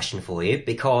little question for you,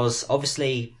 because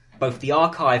obviously both the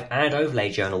archive and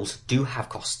overlay journals do have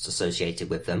costs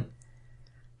associated with them.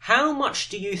 How much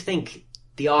do you think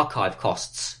the archive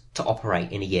costs to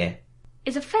operate in a year?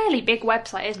 It's a fairly big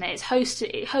website, isn't it?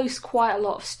 It hosts quite a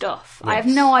lot of stuff. Yes. I have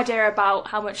no idea about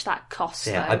how much that costs,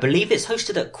 Yeah, though. I believe it's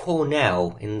hosted at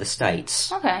Cornell in the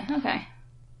States. Okay.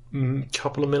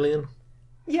 Couple of million?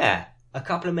 Yeah,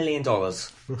 $2 million.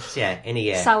 So yeah, in a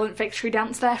year. Silent victory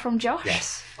dance there from Josh.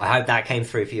 Yes, I hope that came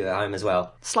through for you at home as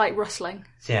well. Slight rustling.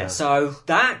 Yeah, so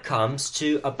that comes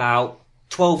to about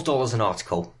 $12 an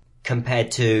article,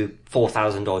 compared to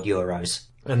 4,000 odd euros.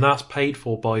 And that's paid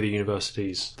for by the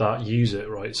universities that use it,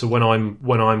 right? So when I'm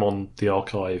on the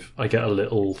archive, I get a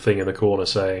little thing in the corner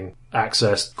saying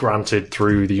access granted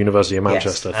through the University of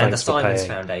Manchester. Yes, and the Thanks for Simons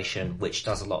paying. Foundation, which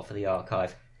does a lot for the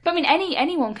archive. But I mean,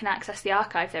 anyone can access the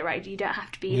archive, though, right? You don't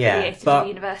have to be Yeah, affiliated but- to the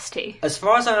university. As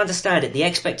far as I understand it, the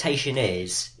expectation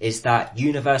is that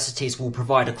universities will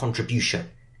provide a contribution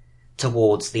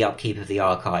towards the upkeep of the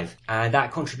archive, and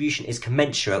that contribution is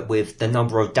commensurate with the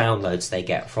number of downloads they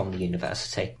get from the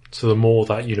university. So the more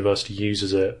that university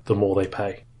uses it, the more they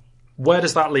pay. Where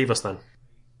does that leave us then?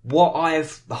 What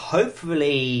I've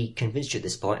hopefully convinced you at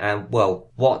this point, and well,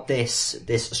 what this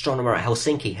astronomer at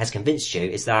Helsinki has convinced you,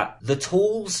 is that the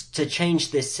tools to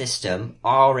change this system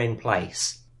are in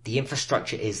place. The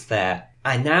infrastructure is there.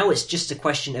 And now it's just a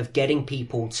question of getting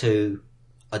people to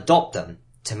adopt them,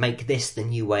 to make this the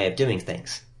new way of doing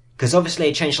things. Because obviously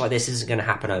a change like this isn't going to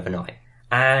happen overnight.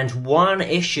 And one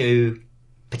issue,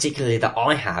 particularly that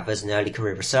I have as an early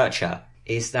career researcher,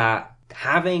 is that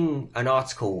having an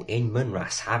article in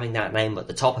Munras, having that name at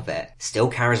the top of it, still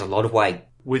carries a lot of weight.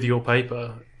 With your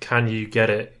paper, can you get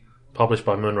it published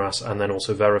by Munras and then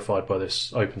also verified by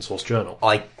this open source journal?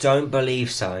 I don't believe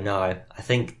so, no. I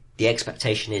think the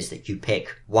expectation is that you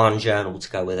pick one journal to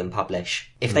go with and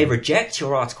publish. If they reject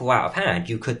your article out of hand,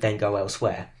 you could then go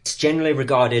elsewhere. It's generally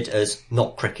regarded as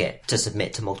not cricket to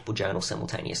submit to multiple journals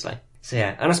simultaneously. So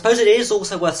yeah, and I suppose it is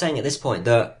also worth saying at this point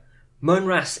that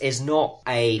Munras is not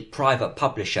a private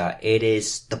publisher. It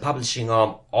is the publishing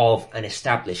arm of an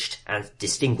established and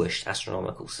distinguished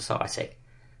astronomical society.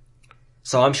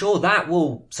 So I'm sure that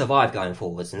will survive going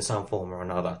forwards in some form or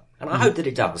another. And I hope that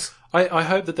it does. I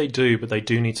hope that they do, but they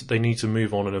need to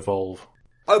move on and evolve.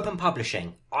 Open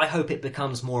publishing. I hope it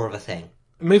becomes more of a thing.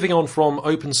 Moving on from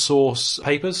open source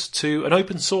papers to an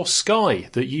open source sky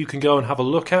that you can go and have a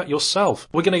look at yourself.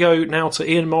 We're going to go now to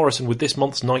Ian Morison with this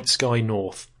month's Night Sky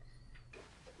North.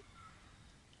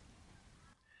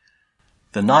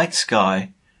 The night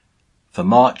sky for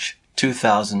March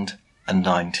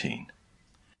 2019.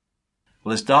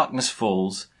 Well, as darkness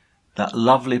falls, that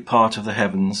lovely part of the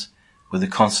heavens with the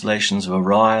constellations of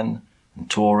Orion and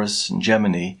Taurus and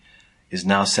Gemini is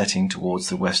now setting towards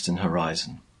the western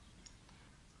horizon.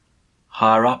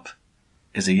 Higher up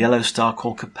is a yellow star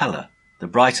called Capella, the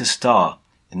brightest star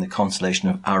in the constellation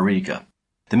of Auriga.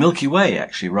 The Milky Way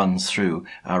actually runs through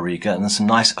Auriga, and there's some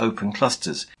nice open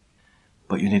clusters,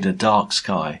 but you need a dark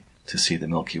sky to see the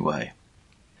Milky Way.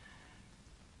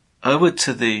 Over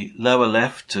to the lower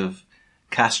left of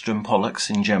Castrum Pollux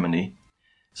in Gemini,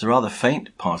 it's a rather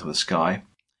faint part of the sky.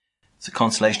 It's a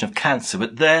constellation of Cancer,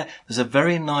 but there's a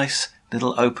very nice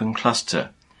little open cluster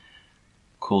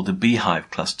called the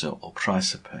Beehive Cluster or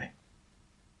Chrysope.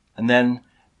 And then,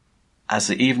 as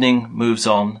the evening moves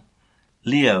on,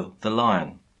 Leo, the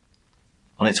lion,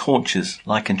 on its haunches,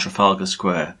 like in Trafalgar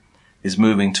Square, is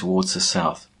moving towards the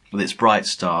south with its bright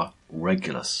star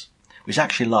Regulus, which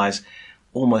actually lies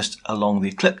almost along the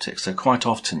ecliptic, so quite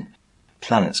often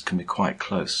planets can be quite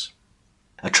close.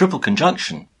 A triple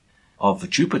conjunction of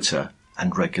Jupiter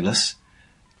and Regulus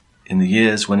in the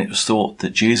years when it was thought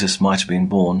that Jesus might have been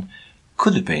born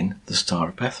could have been the Star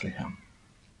of Bethlehem.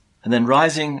 And then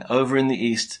rising over in the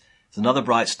east is another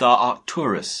bright star,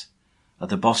 Arcturus, at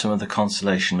the bottom of the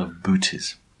constellation of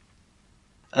Bootes.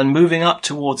 And moving up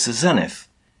towards the zenith,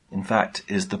 in fact,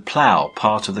 is the Plough,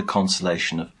 part of the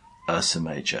constellation of Ursa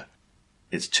Major.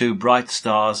 Its two bright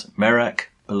stars, Merak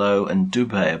below and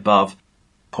Dubhe above,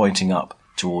 pointing up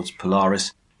towards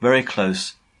Polaris, very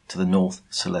close to the North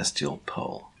Celestial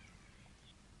Pole.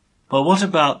 Well, what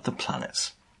about the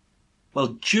planets?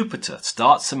 Well, Jupiter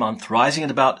starts the month rising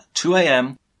at about 2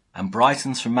 a.m. and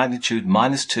brightens from magnitude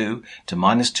 -2 to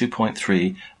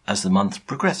 -2.3 as the month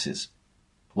progresses,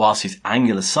 whilst its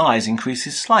angular size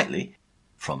increases slightly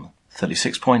from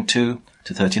 36.2 to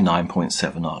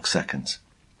 39.7 arc seconds.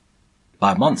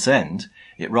 By month's end,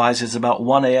 it rises about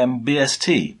 1 a.m.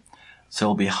 BST, so it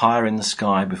will be higher in the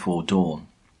sky before dawn.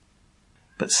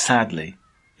 But sadly,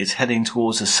 it's heading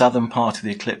towards the southern part of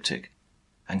the ecliptic,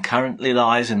 and currently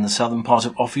lies in the southern part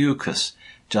of Ophiuchus,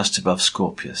 just above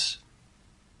Scorpius.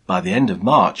 By the end of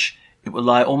March, it will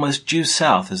lie almost due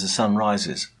south as the sun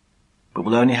rises, but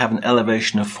will only have an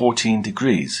elevation of 14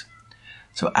 degrees,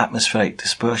 so atmospheric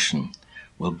dispersion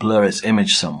will blur its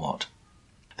image somewhat.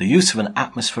 The use of an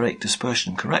atmospheric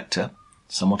dispersion corrector,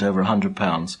 somewhat over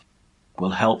 £100,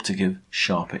 will help to give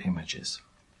sharper images.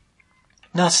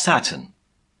 Now Saturn,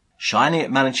 shining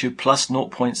at magnitude plus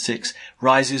 0.6,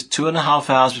 rises 2.5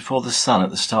 hours before the Sun at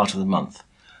the start of the month,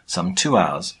 some 2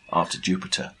 hours after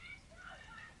Jupiter.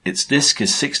 Its disk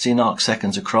is 16 arc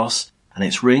seconds across, and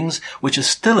its rings, which are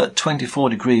still at 24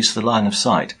 degrees to the line of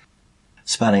sight,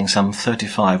 spanning some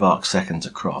 35 arc seconds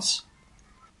across.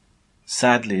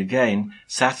 Sadly again,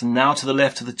 Saturn, now to the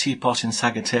left of the teapot in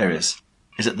Sagittarius,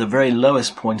 is at the very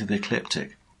lowest point of the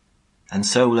ecliptic, and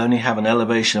so will only have an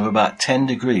elevation of about 10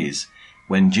 degrees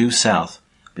when due south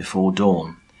before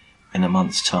dawn in a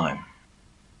month's time.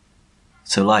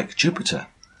 So like Jupiter,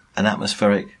 an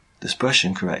atmospheric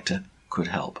dispersion corrector could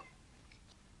help.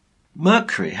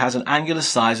 Mercury has an angular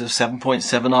size of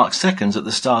 7.7 arc seconds at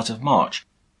the start of March,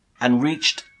 and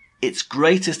reached its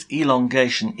greatest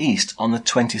elongation east on the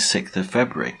 26th of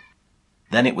February.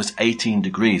 Then it was 18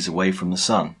 degrees away from the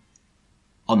Sun.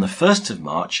 On the 1st of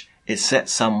March, it set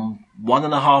some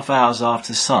 1.5 hours after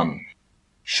the Sun,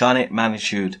 shining at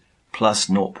magnitude plus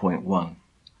 0.1.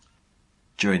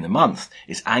 During the month,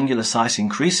 its angular size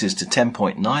increases to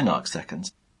 10.9 arc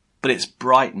seconds, but its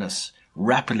brightness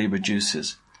rapidly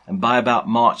reduces, and by about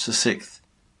March the 6th,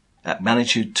 at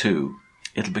magnitude 2,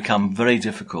 it'll become very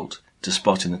difficult to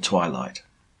spot in the twilight.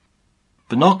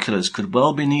 Binoculars could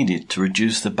well be needed to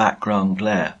reduce the background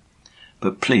glare,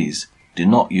 but please do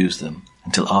not use them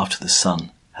until after the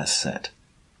Sun has set.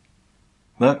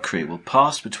 Mercury will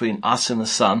pass between us and the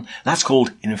Sun, that's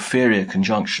called inferior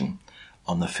conjunction,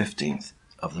 on the 15th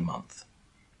of the month.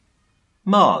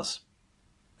 Mars,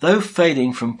 though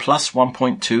fading from plus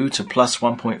 1.2 to plus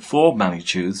 1.4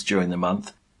 magnitudes during the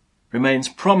month, remains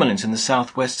prominent in the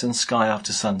southwestern sky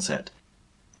after sunset,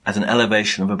 at an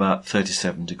elevation of about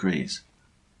 37 degrees.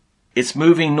 It's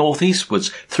moving northeastwards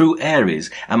through Aries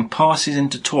and passes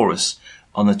into Taurus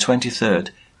on the 23rd,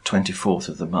 24th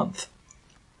of the month.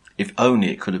 If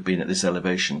only it could have been at this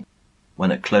elevation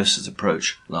when at closest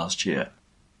approach last year.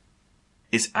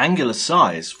 Its angular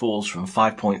size falls from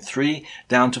 5.3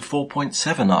 down to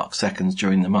 4.7 arc seconds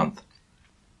during the month,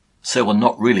 so we'll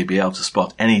not really be able to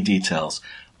spot any details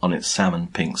on its salmon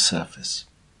pink surface.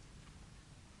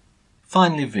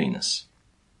 Finally, Venus.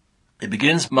 It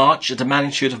begins March at a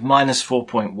magnitude of minus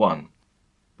 4.1,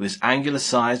 with its angular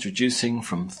size reducing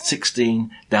from 16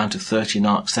 down to 13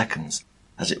 arc seconds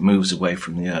as it moves away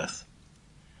from the Earth.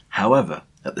 However,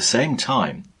 at the same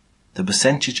time, the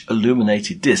percentage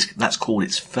illuminated disk, that's called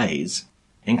its phase,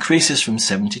 increases from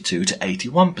 72 to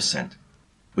 81%,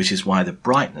 which is why the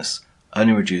brightness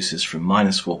only reduces from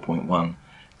minus 4.1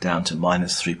 down to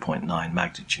minus 3.9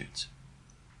 magnitudes.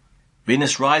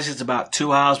 Venus rises about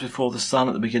 2 hours before the Sun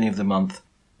at the beginning of the month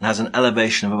and has an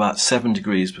elevation of about 7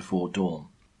 degrees before dawn,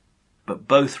 but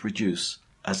both reduce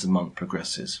as the month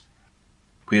progresses.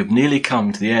 We have nearly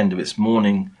come to the end of its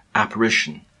morning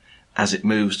apparition as it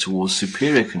moves towards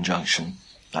superior conjunction,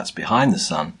 that's behind the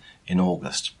Sun, in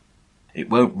August. It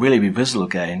won't really be visible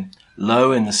again,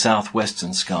 low in the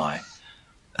southwestern sky,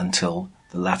 until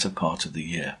the latter part of the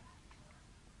year.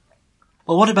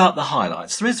 Well, what about the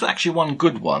highlights? There is actually one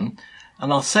good one,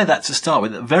 and I'll say that to start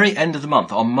with. At the very end of the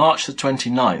month, on March the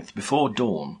 29th, before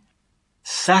dawn,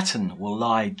 Saturn will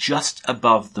lie just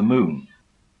above the Moon.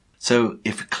 So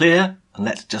if clear, and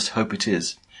let's just hope it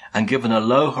is, and given a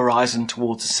low horizon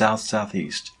towards the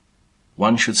south-southeast,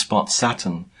 one should spot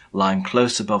Saturn lying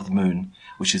close above the Moon,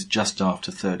 which is just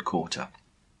after third quarter.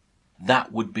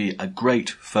 That would be a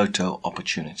great photo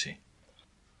opportunity.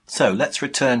 So let's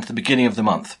return to the beginning of the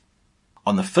month.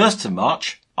 On the 1st of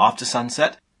March, after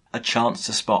sunset, a chance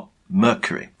to spot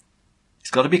Mercury.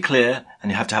 It's got to be clear,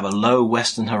 and you have to have a low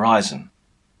western horizon,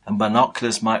 and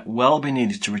binoculars might well be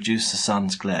needed to reduce the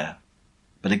Sun's glare.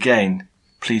 But again,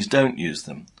 please don't use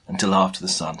them until after the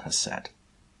Sun has set.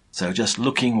 So just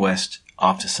looking west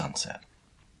after sunset.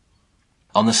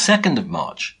 On the 2nd of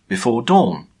March, before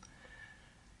dawn,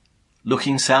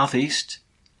 looking southeast,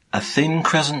 a thin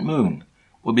crescent moon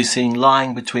will be seen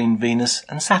lying between Venus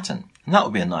and Saturn, and that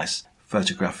would be a nice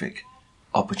photographic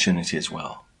opportunity as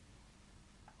well.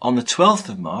 On the 12th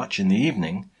of March in the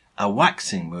evening, a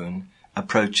waxing moon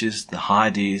approaches the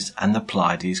Hyades and the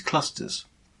Pleiades clusters,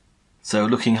 so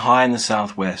looking high in the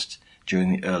southwest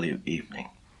during the early evening.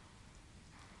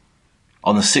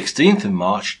 On the 16th of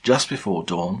March, just before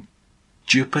dawn,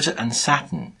 Jupiter and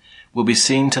Saturn will be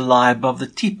seen to lie above the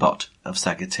teapot of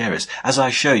Sagittarius, as I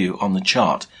show you on the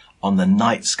chart on the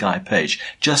night sky page.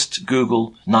 Just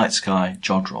Google night sky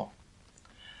Jodrell.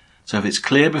 So if it's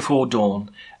clear before dawn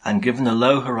and given the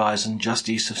low horizon just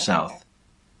east of south,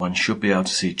 one should be able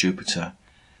to see Jupiter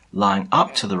lying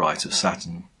up to the right of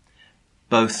Saturn,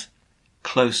 both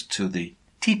close to the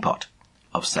teapot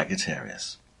of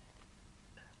Sagittarius.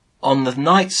 On the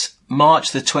nights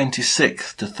March the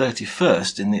 26th to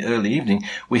 31st in the early evening,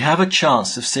 we have a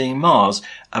chance of seeing Mars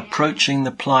approaching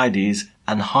the Pleiades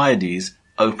and Hyades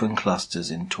open clusters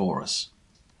in Taurus.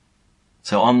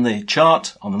 So on the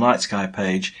chart on the night sky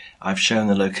page, I've shown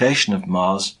the location of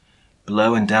Mars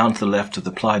below and down to the left of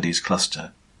the Pleiades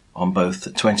cluster on both the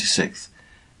 26th,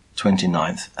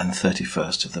 29th and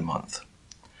 31st of the month.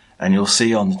 And you'll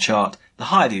see on the chart the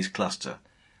Hyades cluster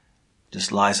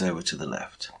just lies over to the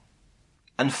left.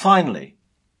 And finally,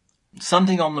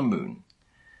 something on the moon.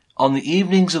 On the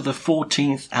evenings of the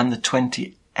 14th and the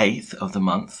 28th of the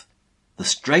month, the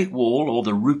straight wall, or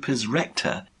the rupes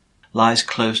recta, lies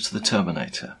close to the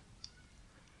terminator.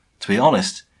 To be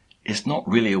honest, it's not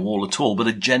really a wall at all, but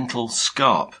a gentle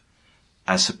scarp.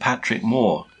 As Sir Patrick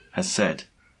Moore has said,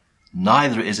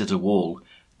 neither is it a wall,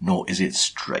 nor is it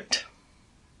straight.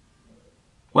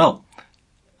 Well,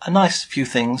 a nice few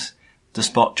things to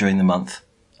spot during the month.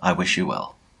 I wish you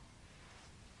well.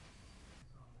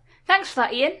 Thanks for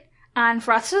that, Ian. And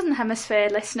for our Southern Hemisphere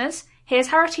listeners, here's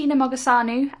Haritina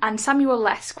Mogosanu and Samuel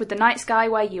Leske with The Night Sky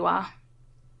Where You Are.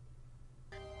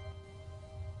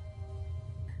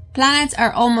 Planets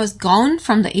are almost gone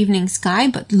from the evening sky,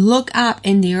 but look up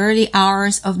in the early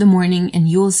hours of the morning and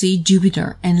you'll see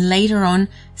Jupiter, and later on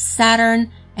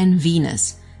Saturn and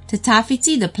Venus. The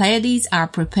Tafiti, the Pleiades, are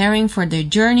preparing for their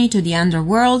journey to the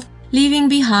underworld, leaving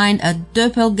behind a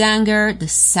doppelganger, the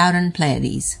Southern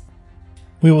Pleiades.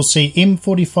 We will see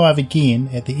M45 again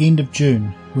at the end of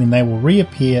June, when they will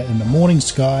reappear in the morning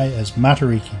sky as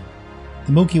Matariki.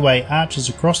 The Milky Way arches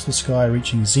across the sky,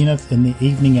 reaching zenith in the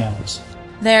evening hours.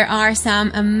 There are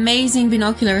some amazing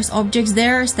binoculars objects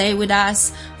there. Stay with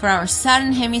us for our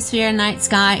Southern Hemisphere night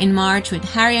sky in March with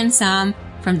Harry and Sam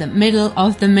from the middle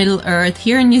of the Middle Earth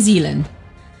here in New Zealand.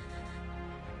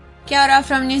 Kia ora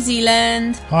from New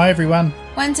Zealand. Hi everyone.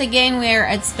 Once again we're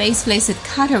at Space Place at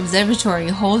Carter Observatory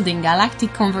holding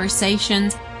galactic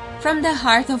conversations from the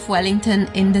heart of Wellington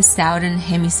in the Southern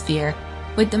Hemisphere.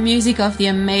 With the music of the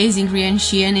amazing Rian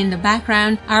Sheehan in the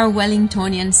background, our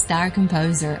Wellingtonian star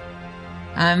composer.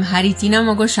 I'm Haritina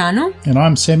Mogosanu. And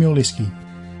I'm Samuel Leske.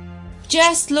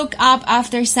 Just look up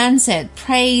after sunset,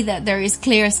 pray that there is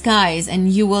clear skies, and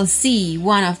you will see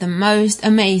one of the most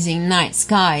amazing night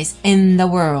skies in the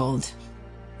world.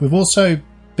 We've also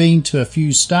been to a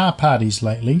few star parties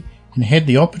lately and had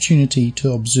the opportunity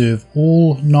to observe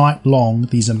all night long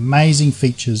these amazing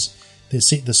features that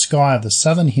set the sky of the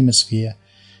Southern Hemisphere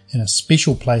in a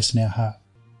special place in our heart.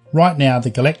 Right now, the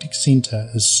galactic centre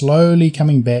is slowly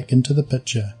coming back into the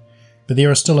picture, but there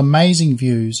are still amazing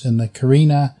views in the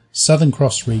Carina Southern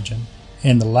Cross region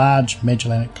and the large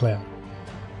Magellanic Cloud.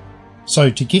 So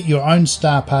to get your own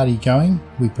star party going,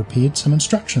 we prepared some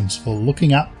instructions for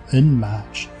looking up in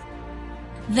March.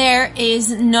 There is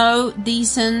no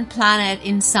decent planet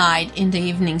inside in the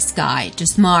evening sky,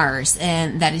 just Mars,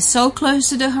 and that is so close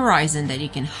to the horizon that you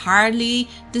can hardly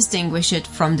distinguish it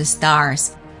from the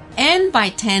stars. And by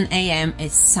 10 a.m.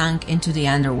 it's sunk into the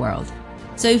underworld.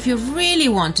 So if you really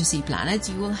want to see planets,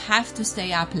 you will have to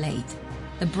stay up late.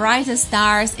 The brightest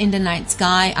stars in the night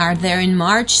sky are there in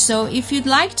March, so if you'd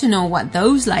like to know what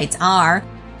those lights are,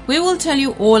 we will tell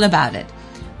you all about it.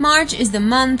 March is the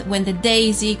month when the day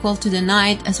is equal to the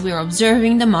night, as we are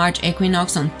observing the March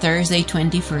equinox on Thursday,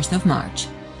 21st of March.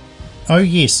 Oh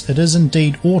yes, it is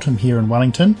indeed autumn here in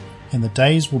Wellington, and the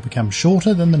days will become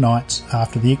shorter than the nights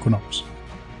after the equinox.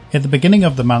 At the beginning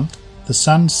of the month, the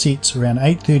sun sets around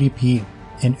 8:30 p.m.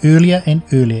 and earlier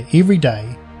every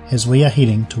day as we are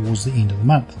heading towards the end of the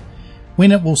month,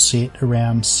 when it will set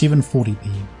around 7:40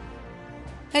 p.m.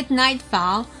 At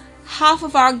nightfall, half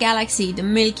of our galaxy, the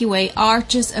Milky Way,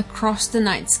 arches across the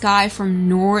night sky from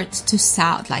north to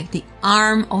south like the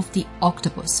arm of the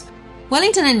octopus.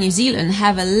 Wellington and New Zealand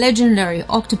have a legendary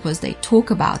octopus they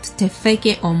talk about, Te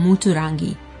Wheke o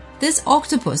Muturangi. This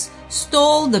octopus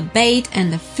stole the bait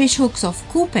and the fishhooks of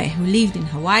Kupe, who lived in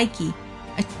Hawaii,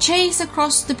 a chase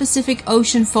across the Pacific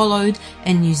Ocean followed,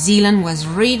 and New Zealand was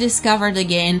rediscovered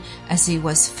again as it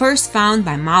was first found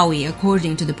by Maui,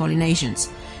 according to the Polynesians.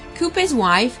 Kupe's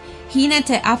wife, Hina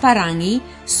Te Aparangi,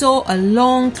 saw a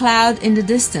long cloud in the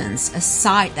distance, a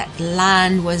sign that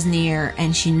land was near,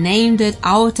 and she named it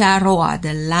Aotearoa,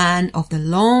 the land of the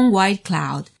long white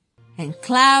cloud. And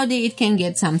cloudy it can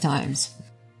get sometimes.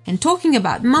 And talking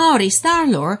about Maori star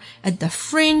lore, at the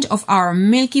fringe of our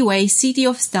Milky Way city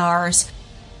of stars,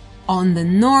 on the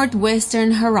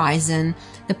northwestern horizon,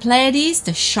 the Pleiades,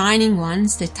 the shining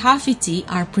ones, the Tawhiti,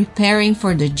 are preparing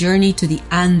for the journey to the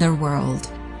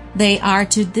underworld. They are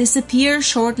to disappear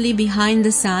shortly behind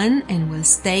the sun and will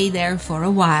stay there for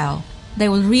a while. They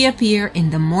will reappear in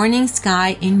the morning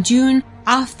sky in June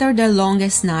after the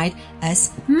longest night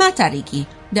as Matariki,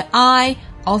 the eye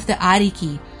of the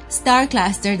Ariki, star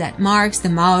cluster that marks the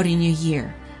Maori New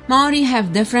Year. Maori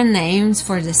have different names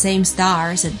for the same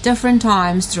stars at different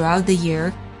times throughout the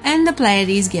year, and the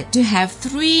Pleiades get to have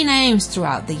 3 names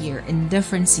throughout the year in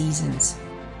different seasons.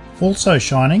 Also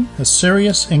shining are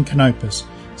Sirius and Canopus.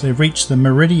 They reach the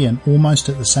meridian almost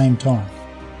at the same time,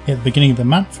 at the beginning of the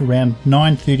month around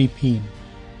 9:30 p.m.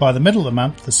 By the middle of the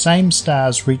month, the same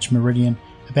stars reach meridian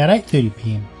about 8:30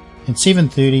 p.m. and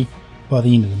 7:30 by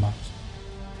the end of the month.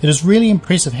 It is really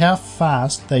impressive how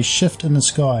fast they shift in the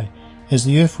sky as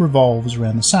the Earth revolves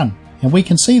around the Sun, and we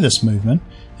can see this movement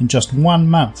in just 1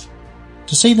 month.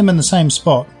 To see them in the same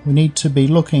spot, we need to be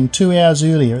looking 2 hours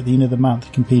earlier at the end of the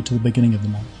month compared to the beginning of the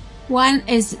month. One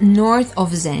is north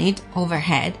of zenith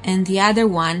overhead and the other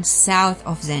one south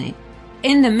of zenith.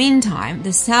 In the meantime,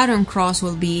 the Southern Cross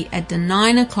will be at the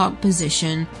 9 o'clock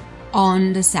position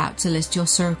on the South Celestial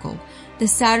Circle. The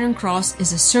Southern Cross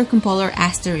is a circumpolar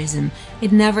asterism.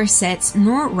 It never sets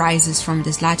nor rises from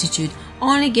this latitude,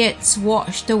 only gets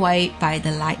washed away by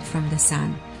the light from the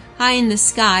sun. High in the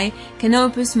sky,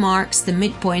 Canopus marks the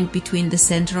midpoint between the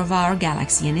center of our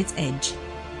galaxy and its edge.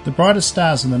 The brightest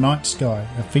stars in the night sky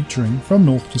are featuring from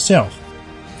north to south.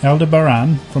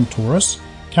 Aldebaran from Taurus,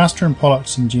 Castor and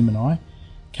Pollux in Gemini,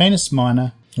 Canis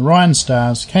Minor, Orion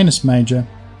stars, Canis Major.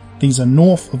 These are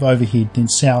north of overhead, then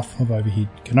south of overhead,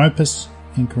 Canopus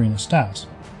and Carina stars.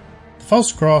 The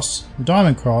False Cross, the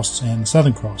Diamond Cross and the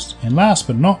Southern Cross, and last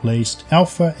but not least,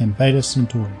 Alpha and Beta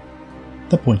Centauri,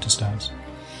 the pointer stars.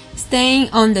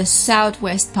 Staying on the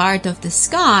southwest part of the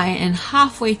sky and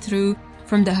halfway through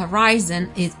from the horizon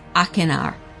is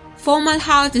Achenar.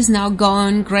 Fomalhaut is now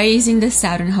gone, grazing the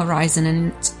southern horizon,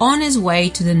 and it's on its way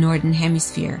to the northern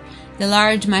hemisphere. The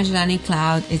large Magellanic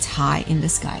Cloud is high in the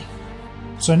sky.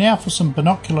 So now for some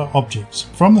binocular objects.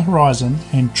 From the horizon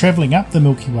and travelling up the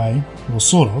Milky Way, or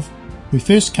sort of, we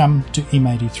first come to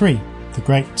M83, the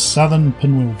great southern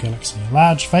pinwheel galaxy, a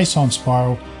large face-on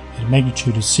spiral at a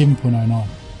magnitude of 7.09.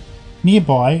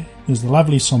 Nearby is the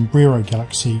lovely Sombrero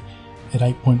galaxy at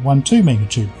 8.12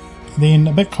 magnitude. Then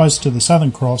a bit closer to the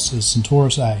Southern Cross is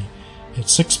Centaurus A at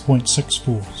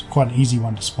 6.64. It's quite an easy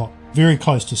one to spot. Very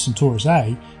close to Centaurus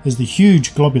A is the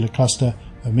huge globular cluster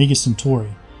Omega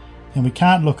Centauri, and we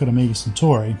can't look at Omega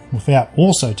Centauri without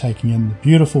also taking in the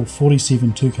beautiful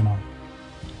 47 Tucanae,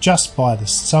 just by the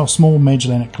small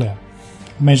Magellanic Cloud.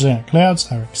 Magellanic Clouds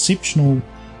are exceptional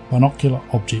binocular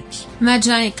objects.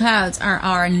 Magellanic Clouds are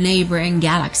our neighbouring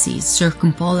galaxies,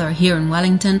 circumpolar here in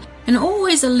Wellington, and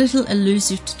always a little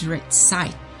elusive to direct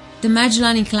sight. The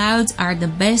Magellanic Clouds are the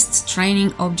best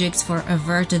training objects for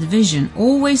averted vision.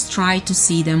 Always try to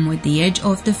see them with the edge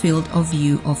of the field of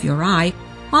view of your eye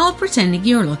while pretending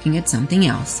you're looking at something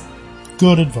else.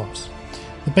 Good advice.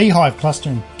 The Beehive cluster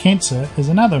in Cancer is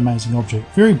another amazing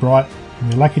object, very bright,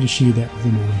 and we're lucky to share that with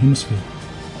the Northern Hemisphere.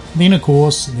 Then, of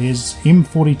course, there's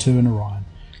M42 in Orion,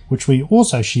 which we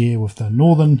also share with the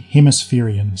Northern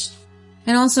Hemispherians.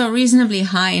 And also reasonably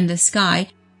high in the sky,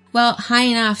 well, high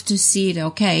enough to see it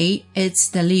okay, it's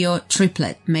the Leo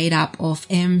triplet made up of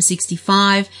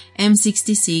M65,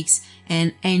 M66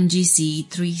 and NGC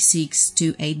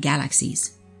 3628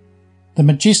 galaxies. The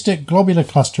majestic globular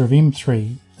cluster of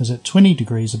M3 is at 20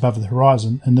 degrees above the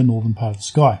horizon in the northern part of the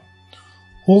sky.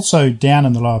 Also down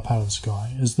in the lower part of the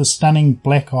sky is the stunning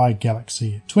Black Eye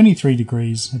galaxy at 23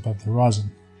 degrees above the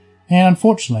horizon. And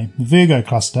unfortunately, the Virgo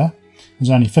cluster is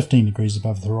only 15 degrees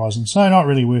above the horizon, so not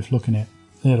really worth looking at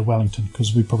out of Wellington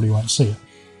because we probably won't see it.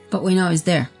 But we know it's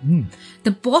there.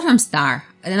 The bottom star,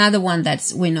 another one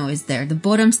that we know is there, the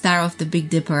bottom star of the Big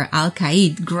Dipper,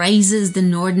 Al-Qaid, grazes the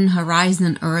northern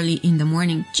horizon early in the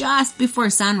morning, just before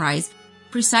sunrise,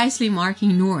 precisely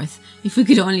marking north, if we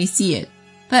could only see it.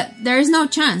 But there is no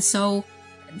chance, so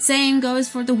same goes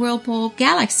for the Whirlpool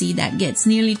galaxy that gets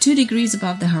nearly 2 degrees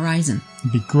above the horizon.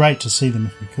 It'd be great to see them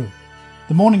if we could.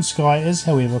 The morning sky is,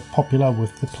 however, popular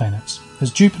with the planets,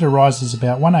 as Jupiter rises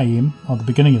about 1 a.m. at the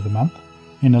beginning of the month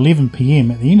and 11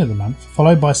 p.m. at the end of the month,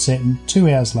 followed by Saturn 2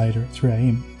 hours later at 3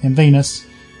 a.m. and Venus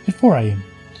at 4 a.m.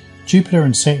 Jupiter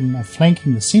and Saturn are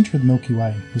flanking the centre of the Milky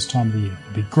Way this time of the year.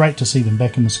 It'd be great to see them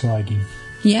back in the sky again.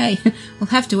 Yay, we'll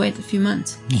have to wait a few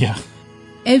months. Yeah.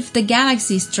 If the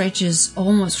galaxy stretches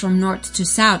almost from north to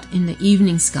south in the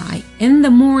evening sky, in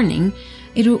the morning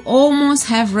it will almost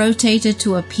have rotated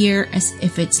to appear as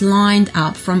if it's lined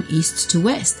up from east to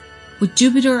west, with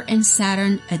Jupiter and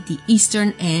Saturn at the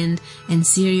eastern end and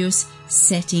Sirius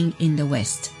setting in the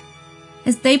west.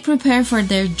 As they prepare for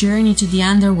their journey to the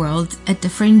underworld at the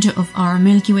fringe of our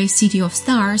Milky Way city of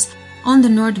stars, on the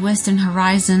northwestern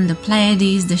horizon the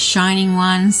Pleiades, the Shining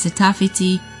Ones,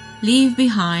 Cetaphiti, leave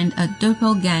behind a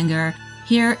doppelganger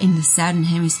here in the southern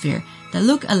hemisphere, the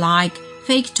look-alike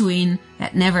fake twin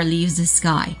that never leaves the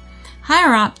sky.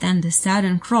 Higher up than the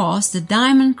Southern Cross, the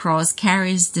Diamond Cross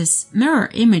carries this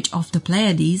mirror image of the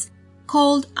Pleiades,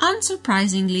 called,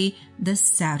 unsurprisingly, the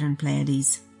Southern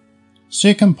Pleiades.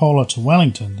 Circumpolar to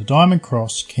Wellington, the Diamond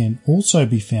Cross can also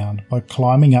be found by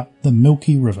climbing up the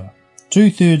Milky River.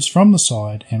 2/3 from the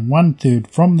side and 1/3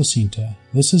 from the centre,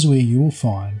 this is where you will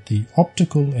find the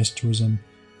optical asterism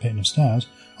pattern of stars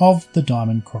of the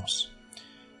Diamond Cross.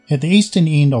 At the eastern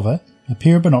end of it, a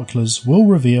pair of binoculars will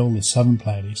reveal the Southern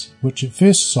Pleiades, which at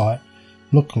first sight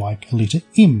look like a letter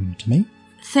M to me.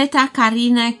 Theta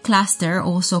Carinae cluster,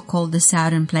 also called the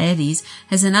Southern Pleiades,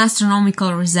 has an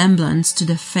astronomical resemblance to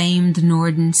the famed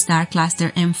northern star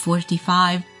cluster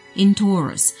M45 in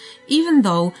Taurus, even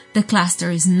though the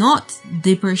cluster is not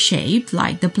dipper-shaped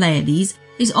like the Pleiades,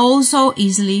 is also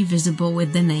easily visible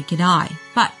with the naked eye,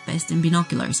 but best in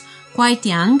binoculars. Quite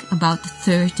young, about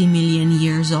 30 million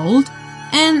years old,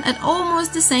 and at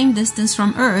almost the same distance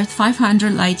from Earth,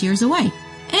 500 light years away.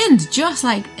 And just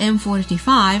like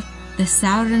M45, the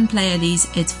Southern Pleiades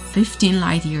is 15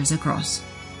 light years across.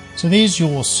 So there's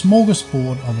your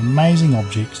smorgasbord of amazing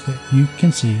objects that you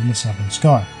can see in the southern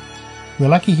sky. We're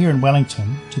lucky here in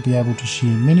Wellington to be able to share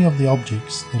many of the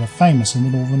objects that are famous in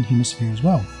the northern hemisphere as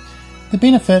well. The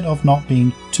benefit of not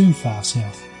being too far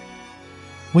south.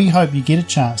 We hope you get a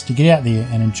chance to get out there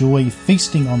and enjoy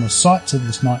feasting on the sights of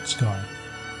this night sky.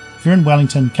 If you're in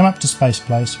Wellington, come up to Space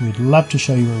Place. We'd love to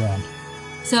show you around.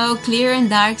 So clear and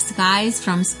dark skies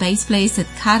from Space Place at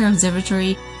Carter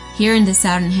Observatory here in the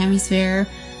Southern Hemisphere.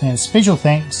 And special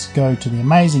thanks go to the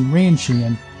amazing Rian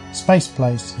Sheehan, Space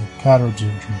Place at Carter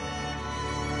Observatory.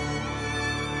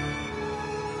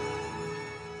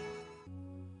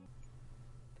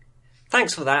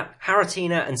 Thanks for that,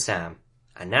 Haritina and Sam.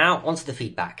 And now, on to the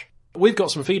feedback. We've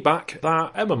got some feedback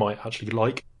that Emma might actually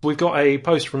like. We've got a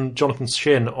post from Jonathan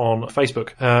Shin on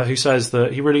Facebook who says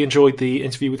that he really enjoyed the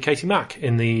interview with Katie Mack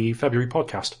in the February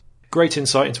podcast. Great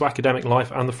insight into academic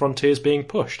life and the frontiers being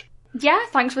pushed. Yeah,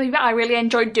 thanks for that. I really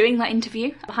enjoyed doing that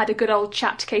interview. I had a good old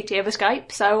chat to Katie over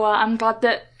Skype, so I'm glad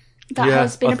that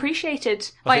has been appreciated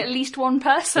by at least one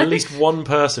person. At least one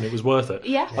person, it was worth it.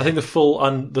 Yeah. I think the full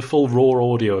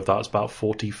raw audio of that is about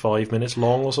 45 minutes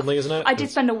long or something, isn't it? I did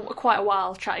spend quite a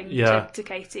while chatting to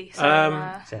Katie. So,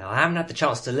 so I haven't had the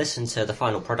chance to listen to the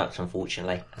final product,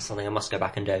 unfortunately. That's something I must go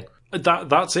back and do.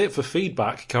 That's it for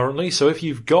feedback currently. So if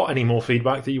you've got any more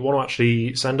feedback that you want to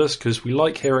actually send us, because we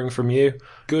like hearing from you,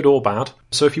 good or bad.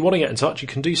 So if you want to get in touch, you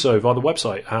can do so via the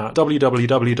website at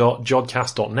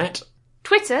www.jodcast.net.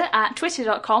 Twitter at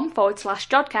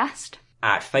twitter.com/Jodcast.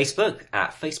 At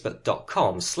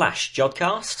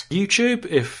facebook.com/Jodcast. YouTube,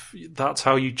 if that's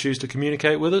how you choose to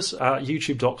communicate with us, at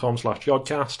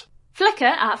youtube.com/Jodcast. Flickr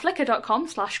at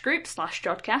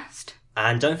flickr.com/group/Jodcast.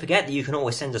 And don't forget that you can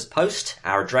always send us post.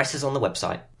 Our address is on the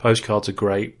website. Postcards are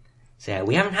great. So yeah,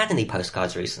 we haven't had any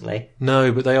postcards recently.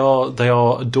 No, but they are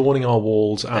adorning our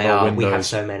walls and our windows. We have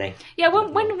so many. Yeah,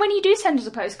 when you do send us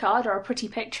a postcard or a pretty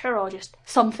picture or just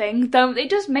something, though,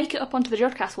 it does make it up onto the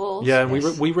Jodcast walls. Yeah, and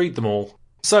we read them all.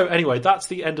 So anyway, that's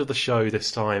the end of the show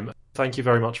this time. Thank you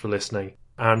very much for listening,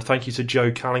 and thank you to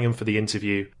Joe Callingham for the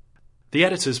interview. The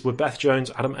editors were Beth Jones,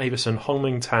 Adam Avison,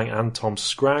 Hongming Tang, and Tom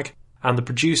Scragg. And the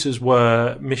producers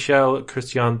were Michelle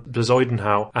Christian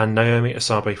Bezoidenhau and Naomi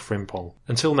Asabe Frimpong.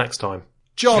 Until next time.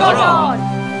 Jod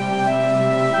on!